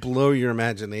supposed to blow your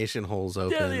imagination holes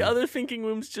open. Yeah, the other thinking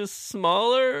room's just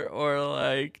smaller, or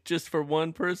like just for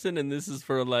one person, and this is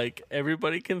for like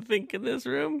everybody can think in this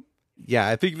room. Yeah,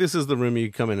 I think this is the room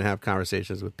you come in and have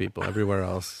conversations with people. Everywhere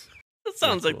else, That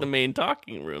sounds like the main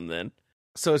talking room then.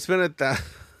 so it's been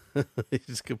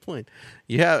it's a good point.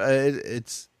 Yeah,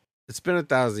 it's been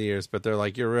 1,000 years, but they're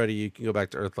like, you're ready. You can go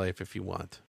back to Earth life if you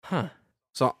want. Huh.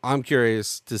 So I'm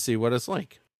curious to see what it's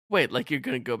like. Wait, like you're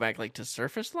gonna go back like to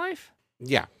surface life?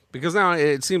 Yeah, because now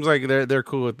it seems like they're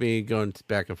cool with me going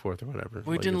back and forth or whatever.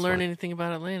 We Like, didn't it's learn fine. anything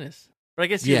about Atlantis. But I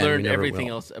guess you Yeah, we learned never everything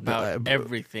will. else about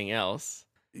everything else.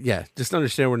 Yeah, just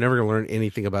understand we're never going to learn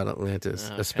anything about Atlantis,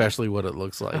 Okay. especially what it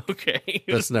looks like. Okay.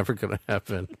 That's never going to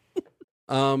happen.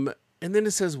 And then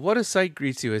it says, what a sight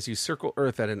greets you as you circle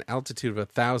Earth at an altitude of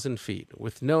 1,000 feet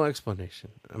with no explanation.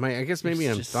 I guess maybe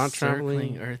I'm Just thought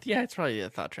traveling. circling Earth. Yeah, it's probably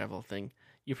a thought travel thing.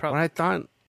 You probably What I thought.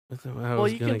 well,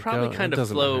 you can probably kind of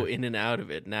flow matter. in and out of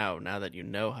it now. Now that you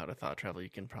know how to thought travel, you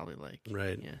can probably like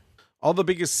Right. Yeah. All the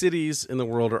biggest cities in the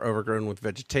world are overgrown with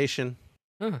vegetation.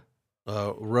 Huh.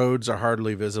 Roads are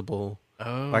hardly visible.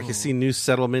 Oh, I can see new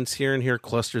settlements here and here,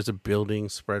 clusters of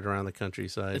buildings spread around the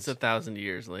countryside. it's 1,000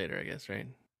 years later, I guess, right?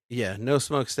 Yeah, no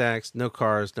smokestacks, no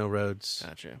cars, no roads.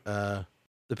 Gotcha.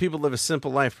 The people live a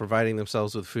simple life, providing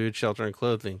themselves with food, shelter, and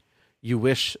clothing. You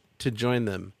wish to join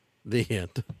them. The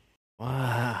end.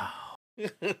 Wow.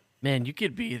 Man, you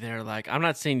could be there. Like, I'm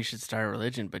not saying you should start a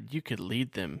religion, but you could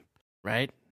lead them,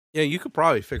 right? Yeah, you could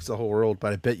probably fix the whole world,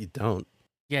 but I bet you don't.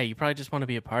 Yeah, you probably just want to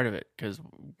be a part of it, because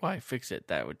why fix it?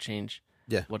 That would change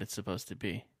what it's supposed to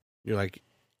be. You're like,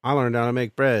 I learned how to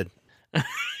make bread.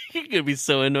 You're going to be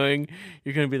so annoying.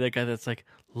 You're going to be that guy that's like,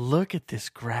 look at this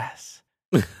grass.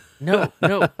 No,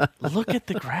 look at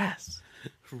the grass.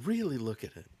 Really look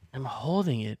at it. I'm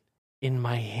holding it in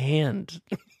my hand.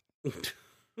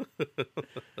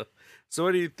 So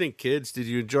what do you think, kids? Did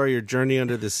you enjoy your journey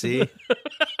under the sea?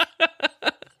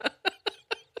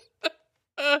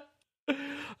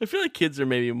 I feel like kids are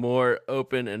maybe more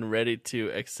open and ready to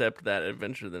accept that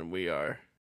adventure than we are.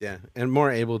 Yeah, and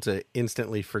more able to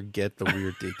instantly forget the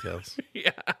weird details.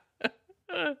 Yeah.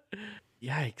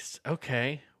 Yikes.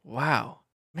 Okay. Wow.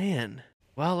 Man.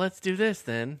 Well, let's do this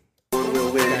then. One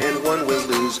will win and one will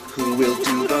lose. Who will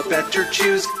do the better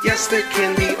choose? Yes, there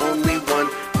can be only one.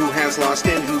 Who has lost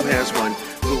and who has won?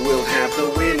 Who will have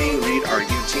the winning lead? Are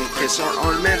you Team Chris or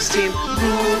on Matt's team? Who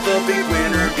will the big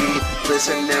winner be?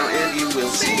 Listen now and you will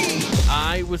see.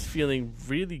 I was feeling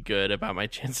really good about my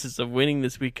chances of winning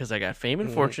this week because I got fame and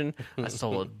fortune. I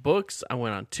sold books. I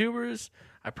went on tours.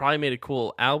 I probably made a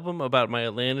cool album about my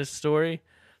Atlantis story.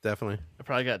 Definitely. I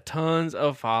probably got tons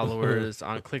of followers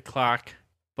on ClickClock.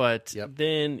 But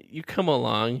then you come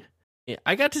along.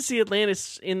 I got to see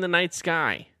Atlantis in the night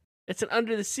sky. It's an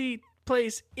under the sea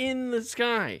place in the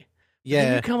sky. Yeah.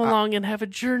 And you come along and have a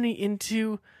journey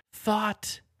into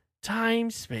thought,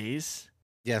 time, space.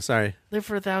 Yeah, sorry. Live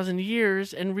for 1,000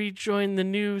 years and rejoin the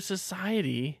new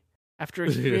society after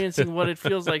experiencing what it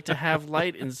feels like to have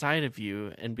light inside of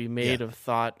you and be made of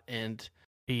thought and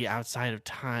be outside of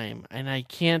time. And I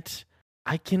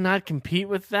cannot compete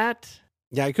with that.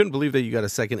 Yeah, I couldn't believe that you got a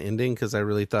second ending because I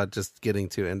really thought just getting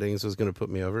 2 endings was going to put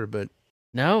me over, but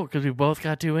No, because we both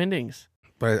got 2 endings.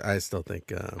 But I still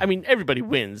think... I mean, everybody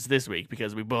wins this week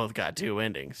because we both got 2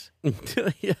 endings.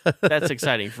 Yeah. That's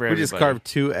exciting for everybody. We just carved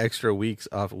 2 extra weeks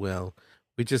off. Well,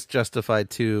 we just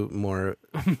justified 2 more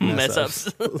mess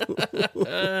ups.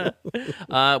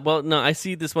 Well, no, I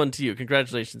see this one to you.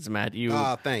 Congratulations, Matt.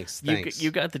 Thanks.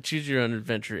 You got the Choose Your Own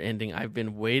Adventure ending I've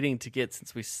been waiting to get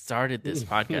since we started this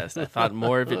podcast. I thought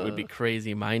more of it would be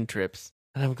crazy mind trips,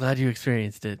 and I'm glad you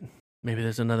experienced it. Maybe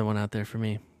there's another one out there for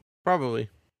me. Probably.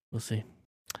 We'll see.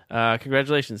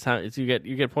 Congratulations. You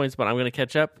get points, but I'm going to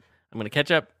catch up.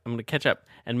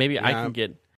 And maybe I can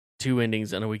get 2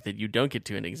 endings in a week that you don't get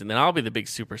 2 endings, and then I'll be the big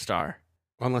superstar.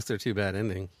 Unless they're 2 bad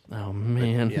endings. Oh,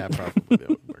 man. But yeah, probably that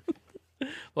would work.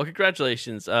 Well,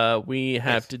 congratulations. We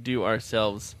have to do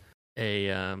ourselves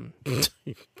a...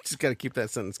 Just got to keep that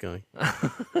sentence going.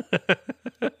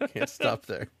 Can't stop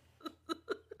there.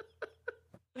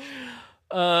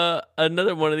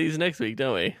 Another one of these next week,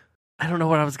 don't we? I don't know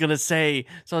what I was gonna say,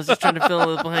 so I was just trying to fill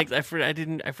in the blanks. I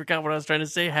forgot what I was trying to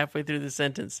say halfway through the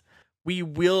sentence. We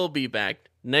will be back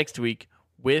next week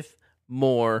with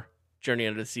more Journey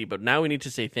Under the Sea, but now we need to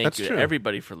say thank you to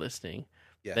everybody for listening.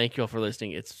 Yeah. Thank you all for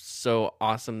listening. It's so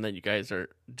awesome that you guys are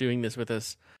doing this with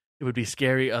us. It would be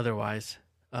scary otherwise.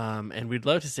 And we'd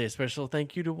love to say a special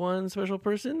thank you to one special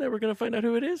person that we're gonna find out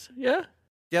who it is. Yeah?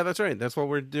 Yeah, that's right. That's what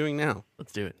we're doing now.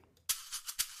 Let's do it.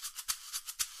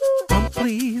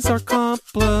 Please our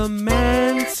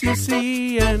compliments, you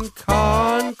see, and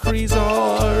con concretes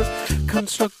are.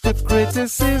 Constructive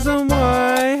criticism,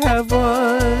 why have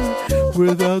one?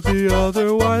 Without the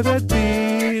other, why that'd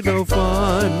be no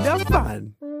fun? No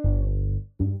fun.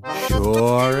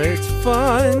 Sure, it's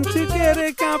fun to get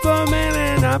a compliment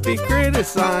and not be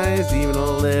criticized even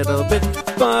a little bit.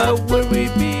 But would we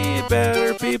be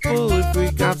better people if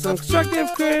we got some constructive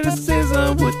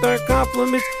criticism with our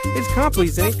compliments? It's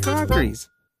complies ain't concretes.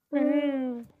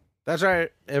 That's right,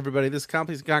 everybody. This is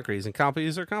complies and concretes, and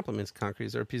complies are compliments.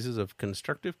 Concretes are pieces of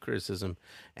constructive criticism.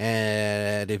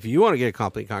 And if you want to get a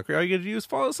compliment concrete, all you got to do is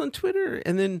follow us on Twitter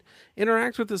and then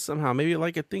interact with us somehow. Maybe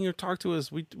like a thing or talk to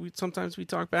us. We sometimes we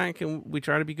talk back, and we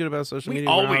try to be good about social media.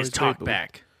 We always talk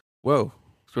back. Whoa.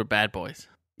 Because we're bad boys.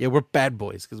 Yeah, we're bad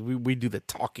boys because we do the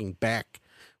talking back.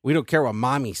 We don't care what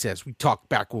mommy says. We talk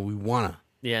back what we want to.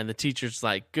 Yeah, and the teacher's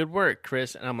like, good work,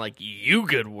 Chris. And I'm like, you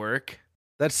good work.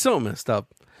 That's so messed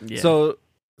up. Yeah.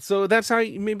 So that's how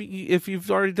maybe if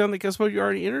you've already done that, guess what? You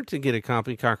already entered to get a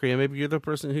compliment concrete, and maybe you're the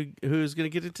person who's going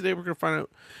to get it today. We're going to find out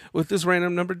with this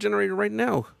random number generator right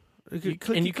now. You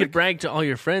could brag to all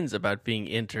your friends about being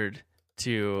entered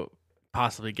to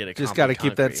possibly get a compliment. Just got to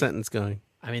keep that sentence going.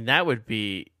 I mean, that would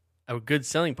be a good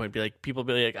selling point. Be like, people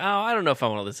be like, oh, I don't know if I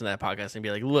want to listen to that podcast, and be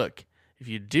like, look, if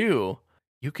you do,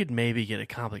 you could maybe get a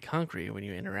compliment concrete when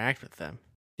you interact with them.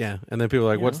 Yeah, and then people are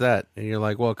like, what's that? And you're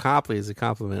like, well, compliment is a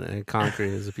compliment, and concrete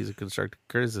is a piece of constructive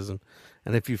criticism.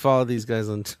 And if you follow these guys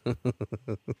on...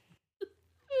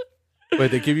 Wait,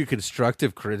 they give you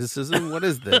constructive criticism? What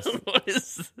is this? What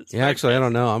is this? Yeah, actually, I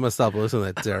don't know. I'm going to stop listening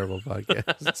to that terrible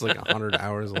podcast. It's like 100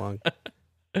 hours long.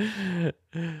 All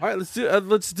right, let's do it.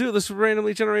 Let's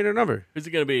randomly generate a number. Who's it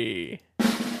going to be?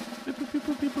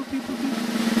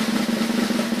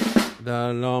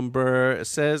 The number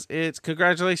says it's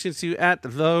congratulations to you at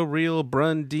The Real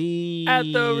Brundeen.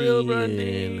 At The Real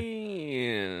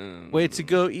Brundeen. Way to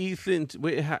go, Ethan.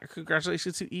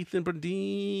 Congratulations to Ethan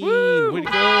Brundeen. Woo! Way to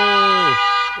go.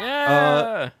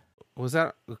 Yeah. Was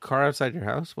that a car outside your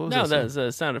house? What was No, that that was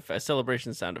a sound effect, a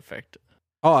celebration sound effect.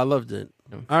 Oh, I loved it.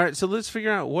 Yeah. All right, so let's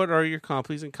figure out what are your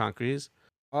complies and concretes.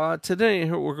 Today,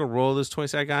 we're going to roll this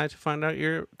 20-side guide to find out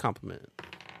your compliment.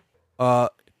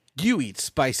 You eat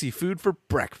spicy food for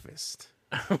breakfast.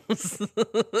 So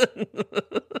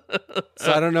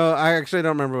I don't know. I actually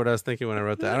don't remember what I was thinking when I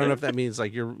wrote that. I don't know if that means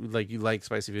like you like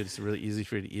spicy food. It's really easy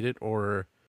for you to eat it, or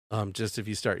just if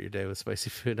you start your day with spicy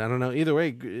food. I don't know. Either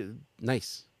way,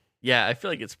 nice. Yeah, I feel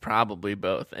like it's probably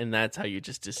both, and that's how you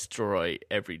just destroy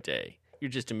every day. You're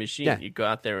just a machine. Yeah. You go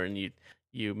out there and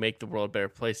you make the world a better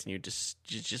place, and you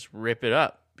just rip it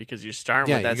up because you're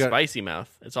starting with that spicy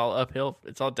mouth. It's all uphill.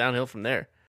 It's all downhill from there.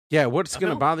 Yeah, what's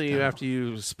going to bother you after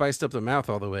you spiced up the mouth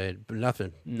all the way?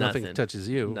 Nothing. Nothing touches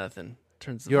you. Nothing.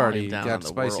 Turns the you volume already down got on the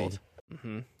spicy. world.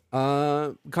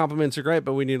 Mm-hmm. Compliments are great,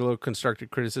 but we need a little constructive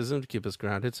criticism to keep us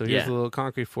grounded. So here's a little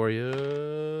concrete for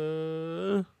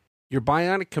you. Your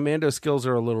bionic commando skills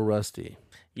are a little rusty.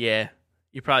 Yeah.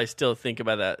 You probably still think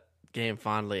about that game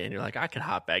fondly, and you're like, I could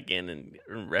hop back in and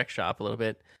rec shop a little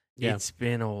bit. Yeah. It's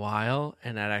been a while,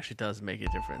 and that actually does make a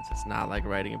difference. It's not like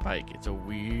riding a bike. It's a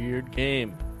weird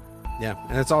game. Yeah,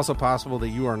 and it's also possible that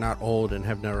you are not old and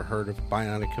have never heard of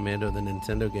Bionic Commando, the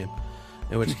Nintendo game.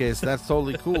 In which case, that's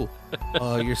totally cool.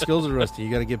 Your skills are rusty.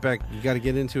 You got to get back. You got to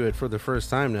get into it for the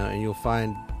first time now, and you'll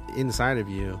find inside of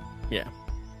you,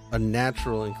 a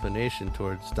natural inclination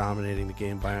towards dominating the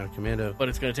game Bionic Commando. But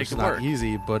it's going to take some work. It's not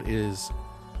easy, but is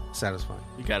satisfying.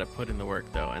 You got to put in the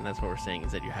work, though, and that's what we're saying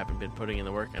is that you haven't been putting in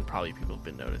the work, and probably people have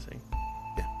been noticing.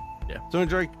 Yeah. So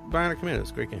enjoy Bionic Commando.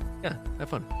 It's a great game. Yeah, have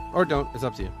fun. Or don't. It's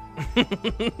up to you.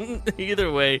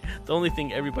 Either way, the only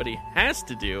thing everybody has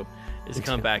to do is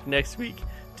come back next week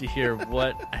to hear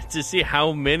to see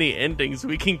how many endings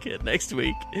we can get next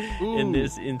week in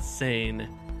this insane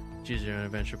Choose Your Own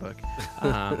Adventure book.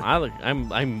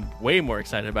 I'm way more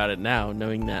excited about it now,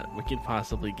 knowing that we could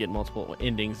possibly get multiple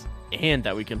endings and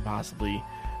that we can possibly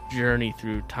journey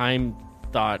through time,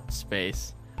 thought,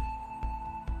 space.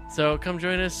 So come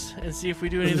join us and see if we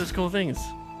do any of those cool things.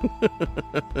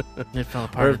 It fell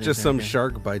apart. Or if just some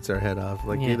shark bites our head off.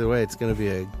 Like, either way, it's going to be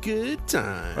a good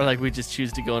time. Or like we just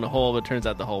choose to go in a hole, but it turns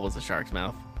out the hole was a shark's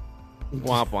mouth.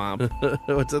 Womp womp.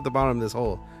 What's at the bottom of this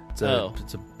hole? It's a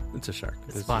shark.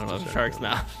 It's the bottom of a shark's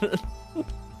mouth. All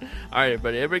right,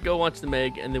 everybody go watch The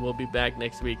Meg, and then we'll be back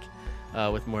next week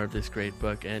with more of this great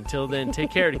book. And until then,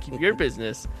 take care to keep your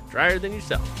business drier than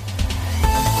yourself.